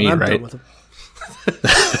fuck me, right?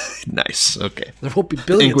 Nice. Okay. There won't be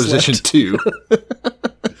billions Inquisition left. 2.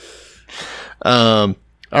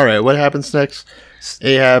 All right. What happens next?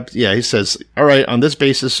 Ahab, he says, all right, on this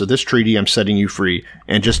basis of this treaty, I'm setting you free,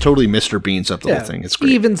 and just totally Mr. Beans up the whole thing. It's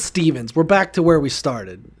great. Even Stevens. We're back to where we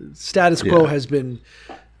started. Status quo has been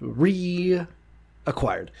reacquired.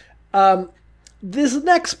 This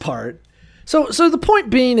next part. So the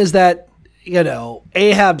point being is that,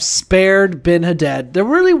 Ahab spared Ben-Hadad. There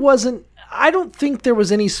really wasn't, I don't think there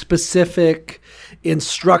was any specific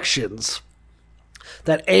instructions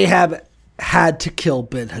that Ahab had to kill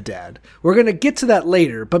Ben-Hadad. We're going to get to that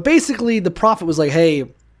later, but basically the prophet was like, hey,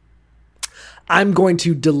 I'm going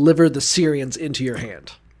to deliver the Syrians into your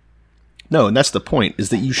hand. No, and that's the point, is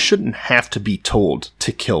that you shouldn't have to be told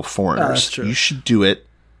to kill foreigners. That's true. You should do it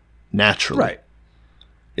naturally. Right.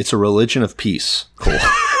 It's a religion of peace. Cool.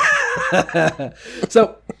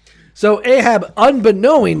 So Ahab,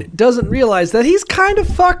 unbeknowing, doesn't realize that he's kind of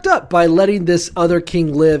fucked up by letting this other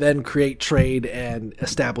king live and create trade and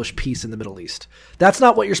establish peace in the Middle East. That's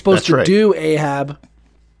not what you're supposed to do, Ahab.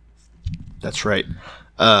 That's right.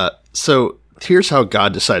 So here's how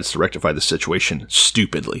God decides to rectify the situation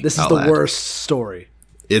stupidly. This is the worst story.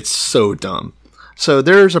 It's so dumb. So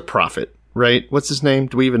there's a prophet, right? What's his name?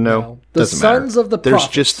 Do we even know? No. The sons of the prophets.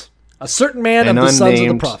 There's just a certain man of the sons of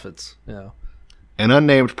the prophets. Yeah. An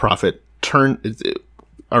unnamed prophet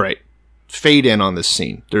all right, fade in on this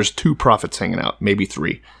scene. There's 2 prophets hanging out, maybe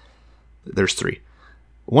 3. There's 3.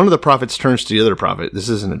 One of the prophets turns to the other prophet. This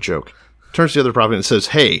isn't a joke. Turns to the other prophet and says,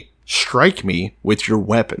 hey, strike me with your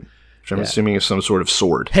weapon, which I'm assuming is some sort of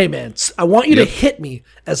sword. Hey, man, I want you to hit me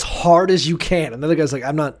as hard as you can. And the other guy's like,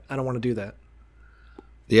 I don't want to do that.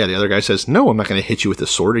 Yeah, the other guy says, no, I'm not going to hit you with a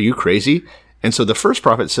sword. Are you crazy? And so the first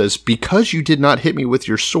prophet says, because you did not hit me with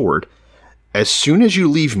your sword, as soon as you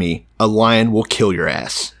leave me, a lion will kill your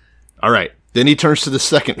ass. All right. Then he turns to the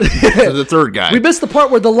third guy. We missed the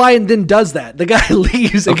part where the lion then does that. The guy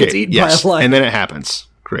leaves and gets eaten by a lion. And then it happens.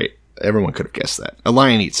 Great. Everyone could have guessed that. A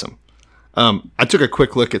lion eats him. I took a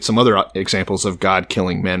quick look at some other examples of God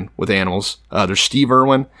killing men with animals. There's Steve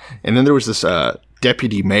Irwin. And then there was this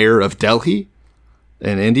deputy mayor of Delhi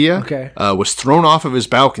in India. Okay. Was thrown off of his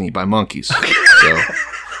balcony by monkeys. Okay.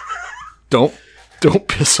 So don't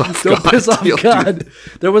piss off God. Don't piss off God.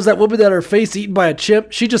 There was that woman that had her face eaten by a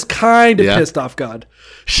chimp. She just kind of pissed off God.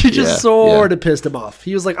 She just sort of pissed him off.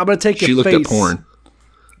 He was like, I'm going to take your face. She looked at porn.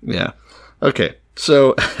 Yeah. Okay.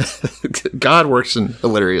 So God works in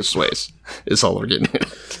hilarious ways is all we're getting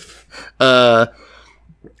at.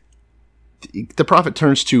 The prophet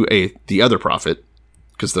turns to the other prophet,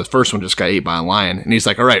 because the first one just got ate by a lion, and he's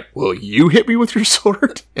like, all right, will you hit me with your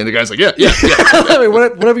sword? And the guy's like, yeah. I mean,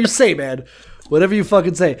 whatever you say, man. Whatever you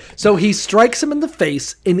fucking say. So he strikes him in the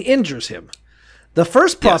face and injures him. The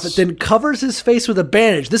first prophet then covers his face with a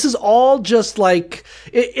bandage. This is all just like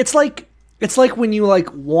it's like when you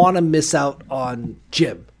want to miss out on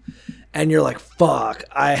gym, and you're like, fuck,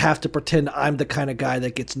 I have to pretend I'm the kind of guy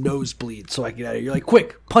that gets nosebleed so I can get out of here. You're like,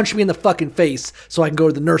 quick, punch me in the fucking face so I can go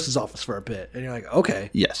to the nurse's office for a bit. And you're like, okay.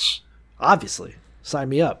 Yes. Obviously. Sign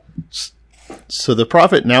me up. So the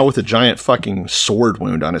prophet, now with a giant fucking sword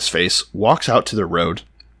wound on his face, walks out to the road,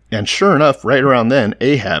 and sure enough, right around then,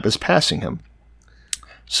 Ahab is passing him.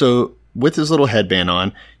 So with his little headband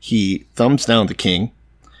on, he thumbs down the king,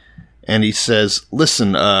 and he says,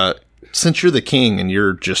 listen, since you're the king and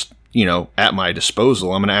you're just, at my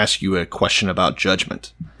disposal, I'm going to ask you a question about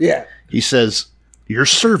judgment. Yeah. He says, your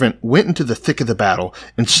servant went into the thick of the battle,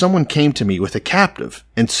 and someone came to me with a captive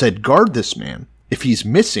and said, guard this man. If he's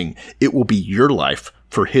missing, it will be your life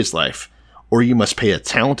for his life, or you must pay a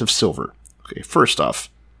talent of silver. Okay, first off,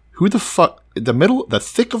 who the fuck, the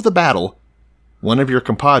thick of the battle, one of your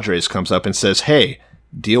compadres comes up and says, hey,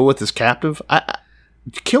 deal with this captive?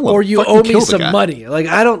 Kill him. Or you owe me some money. Like,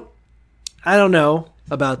 I don't know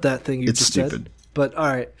about that thing you just stupid. said. But, all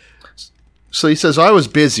right. So he says, I was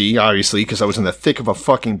busy, obviously, because I was in the thick of a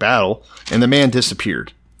fucking battle, and the man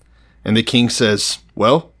disappeared. And the king says,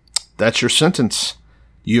 well, that's your sentence.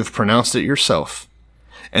 You have pronounced it yourself.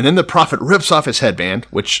 And then the prophet rips off his headband,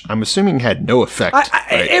 which I'm assuming had no effect.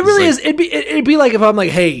 It really is. It'd be like if I'm like,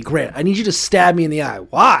 hey, Grant, I need you to stab me in the eye.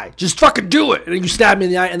 Why? Just fucking do it. And then you stab me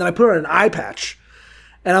in the eye, and then I put on an eye patch.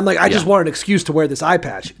 And I'm like, I just want an excuse to wear this eye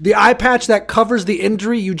patch. The eye patch that covers the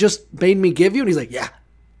injury you just made me give you? And he's like, yeah.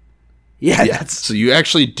 Yeah. So you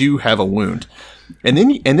actually do have a wound. And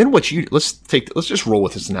then what you let's just roll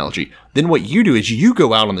with this analogy. Then what you do is you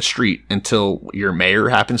go out on the street until your mayor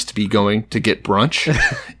happens to be going to get brunch,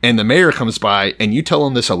 and the mayor comes by, and you tell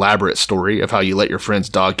him this elaborate story of how you let your friend's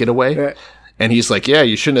dog get away. Right. And he's like, yeah,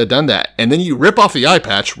 you shouldn't have done that. And then you rip off the eye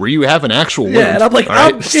patch where you have an actual wound. Yeah, and I'm like,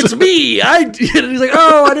 it's me. And he's like,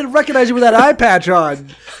 oh, I didn't recognize you with that eye patch on.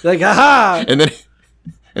 Like, haha.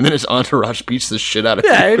 And then his entourage beats the shit out of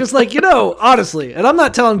him. Yeah, and it's like, honestly, and I'm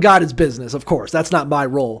not telling God his business, of course. That's not my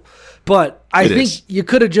role. But I think you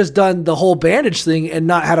could have just done the whole bandage thing and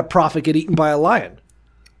not had a prophet get eaten by a lion.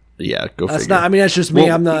 Yeah, go figure. That's just me.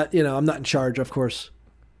 Well, I'm not in charge, of course.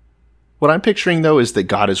 What I'm picturing, though, is that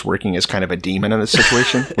God is working as kind of a demon in this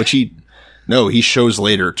situation, which he shows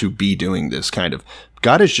later to be doing this kind of.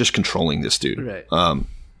 God is just controlling this dude. Right.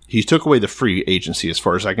 He took away the free agency, as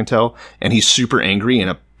far as I can tell, and he's super angry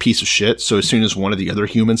and a piece of shit. So as soon as one of the other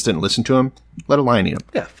humans didn't listen to him, let a lion eat him.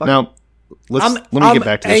 Yeah. Now, let me get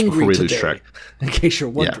back to this before we lose track. In case you're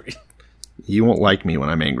wondering. Yeah. You won't like me when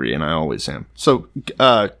I'm angry, and I always am. So,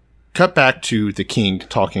 cut back to the king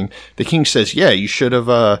talking. The king says, "Yeah, you should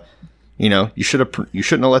have." You shouldn't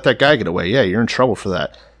have let that guy get away. Yeah, you're in trouble for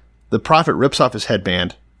that. The prophet rips off his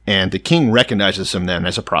headband, and the king recognizes him then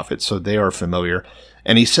as a prophet, so they are familiar.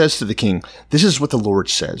 And he says to the king, "This is what the Lord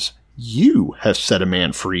says. You have set a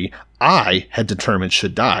man free I had determined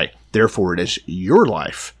should die. Therefore it is your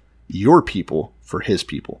life, your people, for his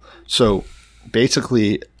people." So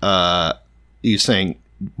basically, he's saying,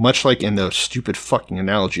 much like in the stupid fucking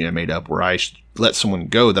analogy I made up where I let someone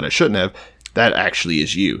go that I shouldn't have, that actually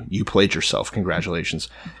is you. You played yourself. Congratulations.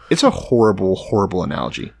 It's a horrible, horrible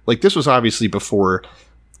analogy. Like, this was obviously before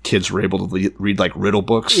kids were able to read like riddle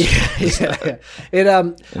books. Yeah.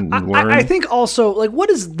 I think also, like, what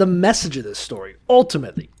is the message of this story?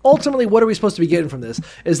 Ultimately, what are we supposed to be getting from this?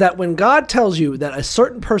 Is that when God tells you that a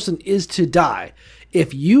certain person is to die,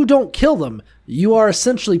 if you don't kill them, you are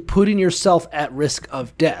essentially putting yourself at risk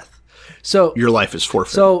of death. So your life is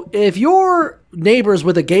forfeit. So if your neighbor's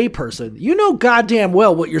with a gay person, you know goddamn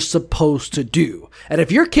well what you're supposed to do. And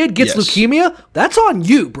if your kid gets leukemia, that's on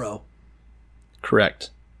you, bro.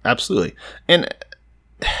 Correct. Absolutely. And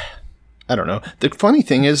I don't know. The funny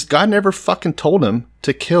thing is, God never fucking told him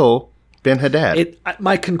to kill Ben-Hadad.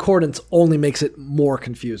 My concordance only makes it more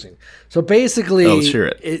confusing. So basically, let's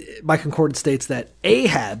hear it. My concordance states that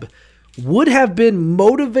Ahab would have been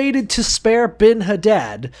motivated to spare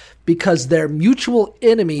Ben-Hadad because their mutual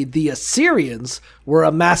enemy, the Assyrians, were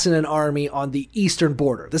amassing an army on the eastern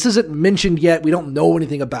border. This isn't mentioned yet. We don't know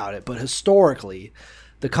anything about it, but historically,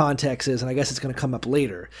 the context is, and I guess it's going to come up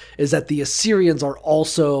later, is that the Assyrians are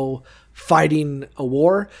also fighting a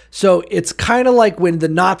war. So it's kind of like when the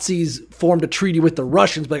Nazis formed a treaty with the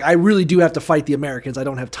Russians, but like, I really do have to fight the Americans. I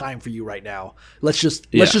don't have time for you right now. Let's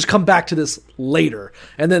just come back to this later.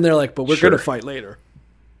 And then they're like, but we're going to fight later.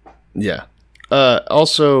 Yeah.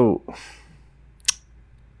 Also,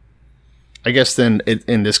 I guess then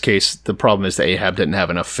in this case, the problem is that Ahab didn't have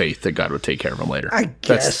enough faith that God would take care of him later. I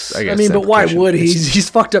guess. I mean, but why would he? He's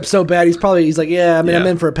fucked up so bad. He's like, yeah, I mean, I'm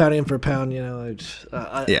in for a pound, you know.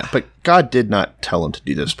 Yeah, but God did not tell him to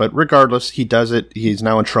do this. But regardless, he does it. He's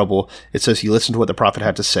now in trouble. It says he listened to what the prophet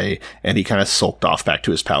had to say, and he kind of sulked off back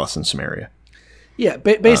to his palace in Samaria. Yeah,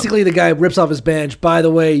 basically the guy rips off his badge. By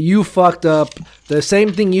the way, you fucked up. The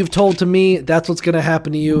same thing you've told to me, that's what's going to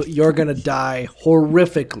happen to you. You're going to die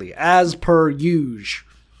horrifically, as per usual.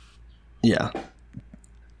 Yeah.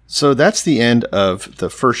 So that's the end of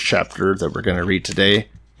the first chapter that we're going to read today,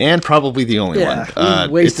 and probably the only one.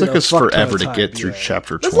 It took us forever to get through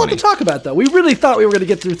chapter 20. There's a lot to talk about, though. We really thought we were going to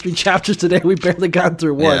get through 3 chapters today. We barely got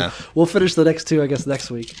through 1. Yeah. We'll finish the next 2, I guess,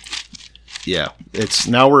 next week. Yeah, it's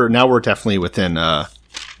now we're definitely within.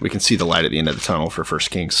 We can see the light at the end of the tunnel for First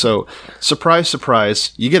Kings. So, surprise,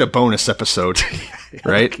 surprise, you get a bonus episode,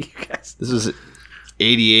 right? This is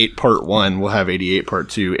 88 part 1. We'll have 88 part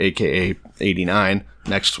 2, aka 89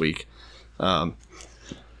 next week. A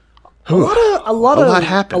lot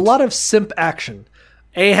happened. A lot of simp action.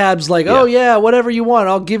 Ahab's like, oh yeah, whatever you want,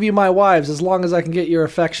 I'll give you my wives as long as I can get your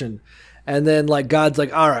affection. And then, like, God's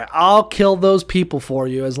like, all right, I'll kill those people for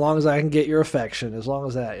you as long as I can get your affection, as long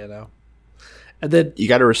as that, you know. And then you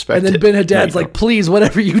got to respect it. And then Ben-Hadad's like, please,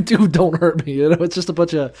 whatever you do, don't hurt me. You know, it's just a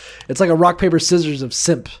bunch of, it's like a rock, paper, scissors of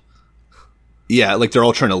simp. Yeah, like they're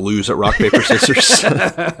all trying to lose at rock, paper, scissors.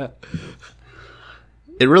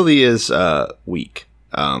 It really is weak.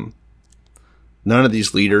 None of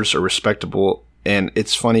these leaders are respectable, and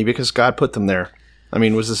it's funny because God put them there. I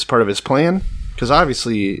mean, was this part of his plan? Because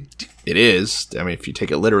obviously it is. I mean, if you take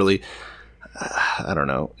it literally, I don't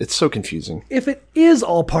know. It's so confusing. If it is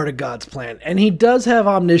all part of God's plan, and he does have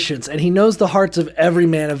omniscience, and he knows the hearts of every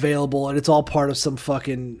man available, and it's all part of some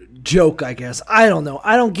fucking joke, I guess. I don't know.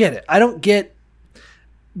 I don't get it. I don't get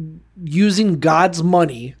using God's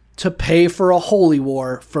money to pay for a holy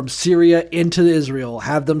war from Syria into Israel,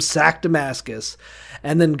 have them sack Damascus,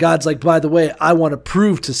 and then God's like, by the way, I want to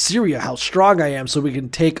prove to Syria how strong I am so we can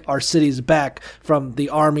take our cities back from the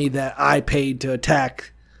army that I paid to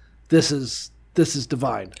attack. This is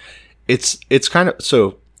divine. It's kind of,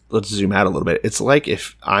 so let's zoom out a little bit. It's like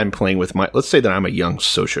if I'm playing with let's say that I'm a young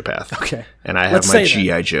sociopath. Okay. And I have my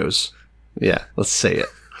G.I. Joes. Yeah, let's say it.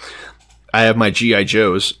 I have my G.I.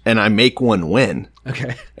 Joes and I make one win.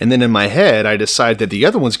 Okay. And then in my head, I decide that the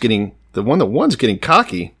other one's getting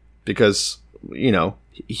cocky because,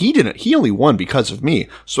 he only won because of me.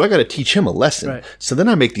 So I got to teach him a lesson. Right. So then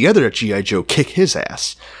I make the other G.I. Joe kick his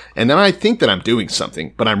ass. And then I think that I'm doing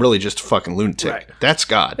something, but I'm really just a fucking lunatic. Right. That's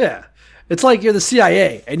God. Yeah. It's like you're the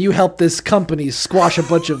CIA and you help this company squash a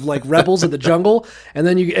bunch of like rebels in the jungle. And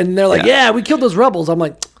then they're like, yeah, we killed those rebels. I'm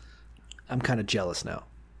like, I'm kind of jealous now.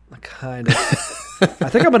 I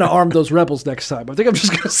think I'm going to arm those rebels next time. I think I'm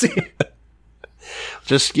just going to see.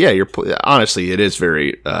 Honestly, it is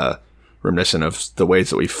very reminiscent of the ways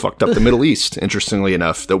that we fucked up the Middle East, interestingly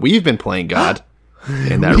enough, that we've been playing God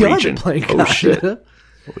in that region. Oh, shit.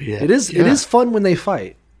 Yeah. It is fun when they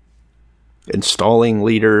fight. Installing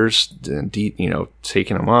leaders and,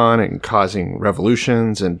 taking them on and causing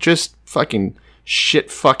revolutions and just fucking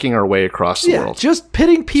fucking our way across the world. Just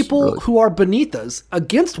pitting people who are beneath us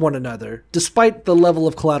against one another, despite the level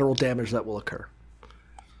of collateral damage that will occur.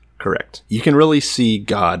 Correct. You can really see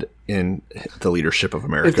God in the leadership of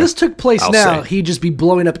America. If this took place now, he'd just be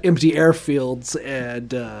blowing up empty airfields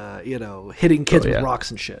and, hitting kids with rocks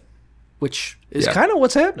and shit, which is kind of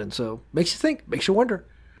what's happening. So makes you think, makes you wonder.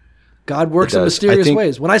 God works in mysterious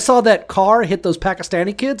ways. When I saw that car hit those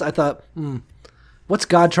Pakistani kids, I thought, what's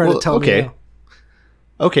God trying to tell me now?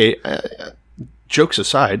 Okay, jokes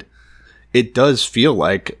aside, it does feel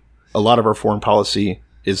like a lot of our foreign policy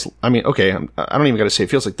is, I don't even got to say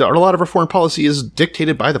it feels like, a lot of our foreign policy is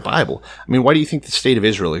dictated by the Bible. I mean, why do you think the state of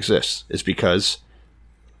Israel exists? It's because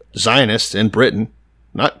Zionists in Britain,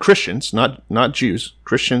 not Christians, not Jews,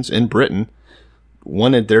 Christians in Britain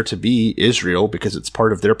wanted there to be Israel because it's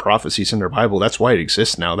part of their prophecies in their Bible. That's why it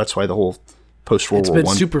exists now. That's why the whole post-World War I. It's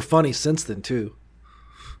been super funny since then, too.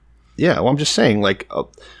 Yeah, well, I'm just saying,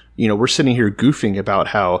 we're sitting here goofing about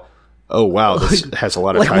how, oh, wow, this has a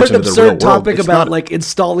lot of ties into the real world. Like, what an absurd topic about,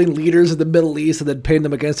 installing leaders in the Middle East and then pitting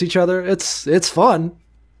them against each other. It's fun.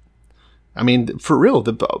 I mean, for real,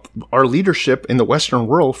 our leadership in the Western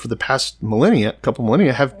world for the past couple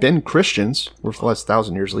millennia, have been Christians, or for the last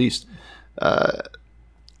 1,000 years at least.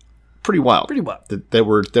 Pretty wild.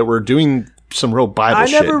 That we're doing some real Bible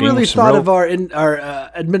shit. I never really thought of our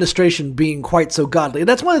administration being quite so godly. And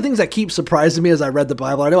that's one of the things that keeps surprising me as I read the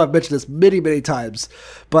Bible. I know I've mentioned this many, many times,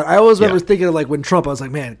 but I always remember thinking of when Trump, I was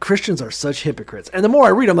like, man, Christians are such hypocrites. And the more I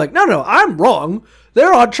read, I'm like, no, I'm wrong.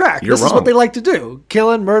 They're on track. This is what they like to do.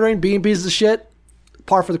 Killing, murdering, being pieces of shit.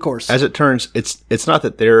 Par for the course. As it turns, it's not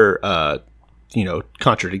that they're,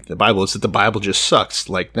 contradicting the Bible. It's that the Bible just sucks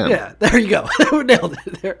like them. Yeah, there you go. We nailed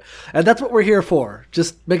it there. And that's what we're here for.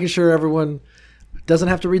 Just making sure everyone doesn't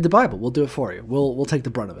have to read the Bible. We'll do it for you. We'll take the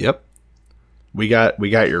brunt of it. Yep. We got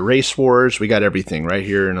your race wars. We got everything right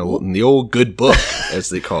here in the old good book, as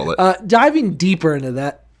they call it. Diving deeper into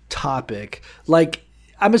that topic,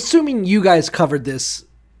 I'm assuming you guys covered this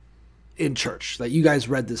in church, that you guys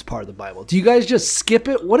read this part of the Bible. Do you guys just skip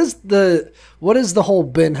it? What is the whole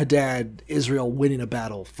Ben-Hadad Israel winning a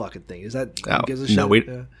battle fucking thing? Is that gives a shit?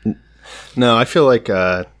 No, I feel like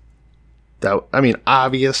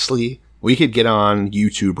obviously we could get on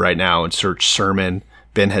YouTube right now and search sermon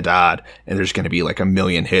Ben-Hadad, and there's going to be 1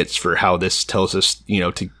 million hits for how this tells us,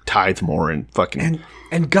 to tithe more and fucking.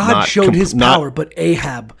 And God showed his power, but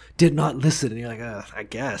Ahab did not listen. And you're like, I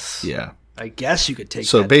guess. Yeah. I guess you could take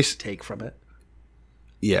take from it.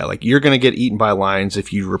 Yeah, you're going to get eaten by lions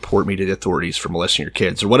if you report me to the authorities for molesting your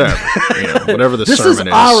kids or whatever. Whatever the sermon is. This is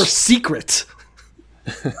our secret.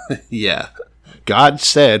 Yeah. God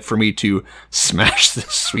said for me to smash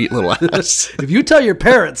this sweet little ass. If you tell your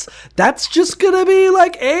parents, that's just going to be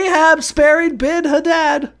like Ahab sparing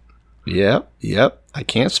Ben-Hadad. Yep. I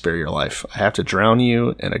can't spare your life. I have to drown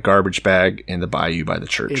you in a garbage bag in the bayou by the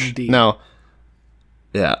church. Indeed. Now,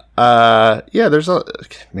 yeah. There's I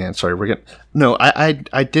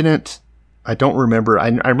don't remember. I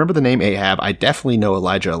remember the name Ahab. I definitely know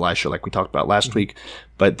Elijah, Elisha, like we talked about last week,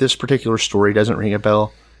 but this particular story doesn't ring a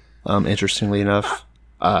bell. Interestingly enough.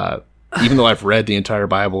 even though I've read the entire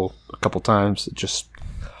Bible a couple times,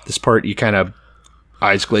 this part you kind of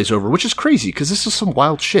eyes glaze over, which is crazy because this is some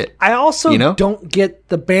wild shit. I also don't get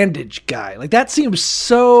the bandage guy. Like, that seems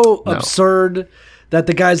so absurd that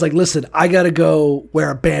the guy's like, listen, I got to go wear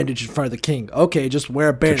a bandage in front of the king. Okay, just wear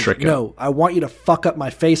a bandage. No, I want you to fuck up my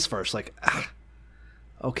face first. Like,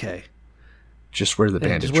 okay. Just wear the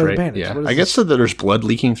bandage, right? The bandage. Yeah, I guess so that there's blood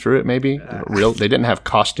leaking through it, maybe. They didn't have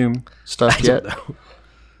costume stuff yet. Don't know.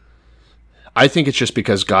 I think it's just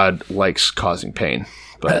because God likes causing pain.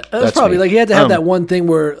 But that's probably like he had to have that one thing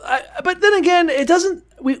where, but then again, it doesn't.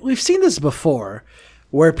 We've seen this before,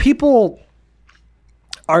 where people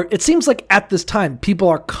are. It seems like at this time, people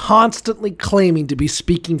are constantly claiming to be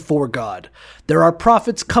speaking for God. There are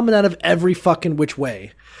prophets coming out of every fucking which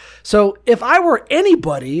way. So if I were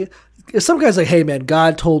anybody, if some guy's like, "Hey man,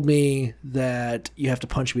 God told me that you have to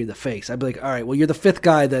punch me in the face," I'd be like, "All right, well, you're the fifth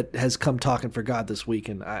guy that has come talking for God this week,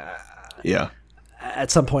 and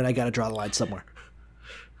at some point, I got to draw the line somewhere."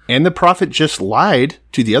 And the prophet just lied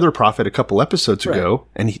to the other prophet a couple episodes ago,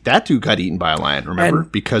 and that dude got eaten by a lion, remember?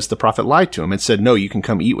 Because the prophet lied to him and said, no, you can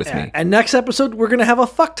come eat with me. And next episode, we're going to have a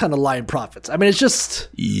fuck ton of lion prophets. I mean, it's just...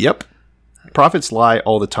 Yep. Prophets lie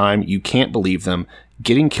all the time. You can't believe them.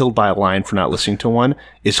 Getting killed by a lion for not listening to one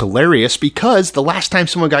is hilarious because the last time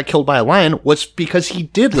someone got killed by a lion was because he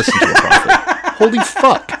did listen to a prophet. Holy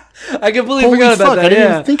fuck. I completely forgot about that. I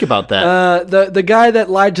didn't even think about that. The guy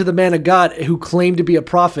that lied to the man of God who claimed to be a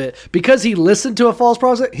prophet, because he listened to a false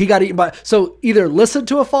prophet, he got eaten by... So either listen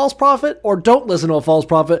to a false prophet or don't listen to a false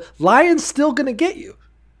prophet. Lion's still going to get you.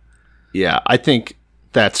 Yeah, I think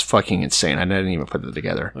that's fucking insane. I didn't even put it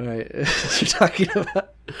together. All right. You're talking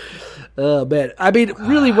about... Oh, man. I mean,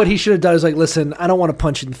 really what he should have done is like, listen, I don't want to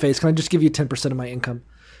punch you in the face. Can I just give you 10% of my income?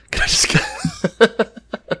 Can I just...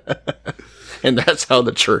 And that's how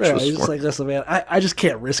the church was he's formed. Just like, listen, man, I just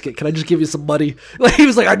can't risk it. Can I just give you some money? Like, he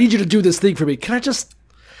was like, I need you to do this thing for me. Can I just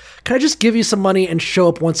give you some money and show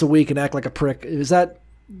up once a week and act like a prick? Is that?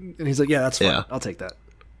 And he's like, yeah, that's fine. Yeah. I'll take that.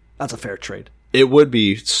 That's a fair trade. It would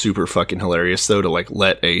be super fucking hilarious though to like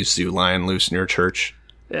let a zoo lion loose in your church.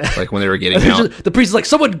 Yeah. Like when they were getting out. The priest is like,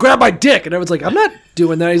 someone grab my dick, and everyone's like, I'm not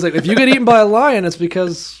doing that. He's like, if you get eaten by a lion, it's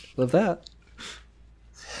because of that.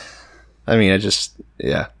 I mean,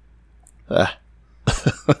 yeah.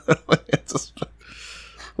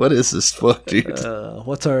 What is this book, dude?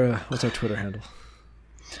 What's our Twitter handle?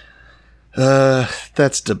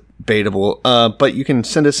 That's debatable. But you can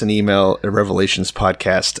send us an email at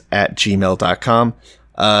revelationspodcast@gmail.com.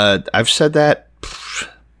 I've said that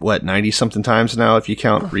 90 something times now. If you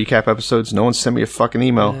count recap episodes, no one sent me a fucking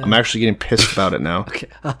email. I'm actually getting pissed about it now. Okay,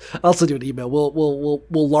 I'll also do an email. We'll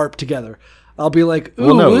LARP together. I'll be like,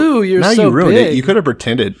 ooh, you're now so you ruined big. it. You could have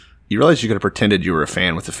pretended. You realize you could have pretended you were a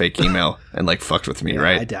fan with a fake email and like fucked with me,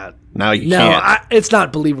 right? I doubt. Now you can't. It's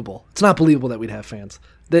not believable. It's not believable that we'd have fans.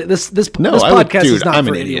 This podcast is not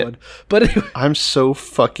for anyone. But anyway. I'm so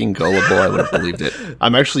fucking gullible. I would have believed it.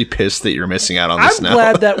 I'm actually pissed that you're missing out on this now. I'm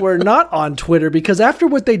glad that we're not on Twitter because after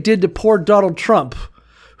what they did to poor Donald Trump,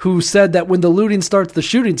 who said that when the looting starts, the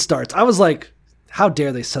shooting starts, I was like, how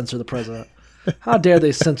dare they censor the president? How dare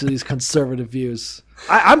they censor these conservative views?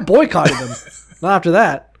 I'm boycotting them. Not after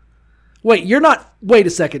that. Wait a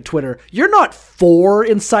second, Twitter. You're not for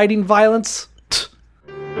inciting violence?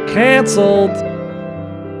 Canceled.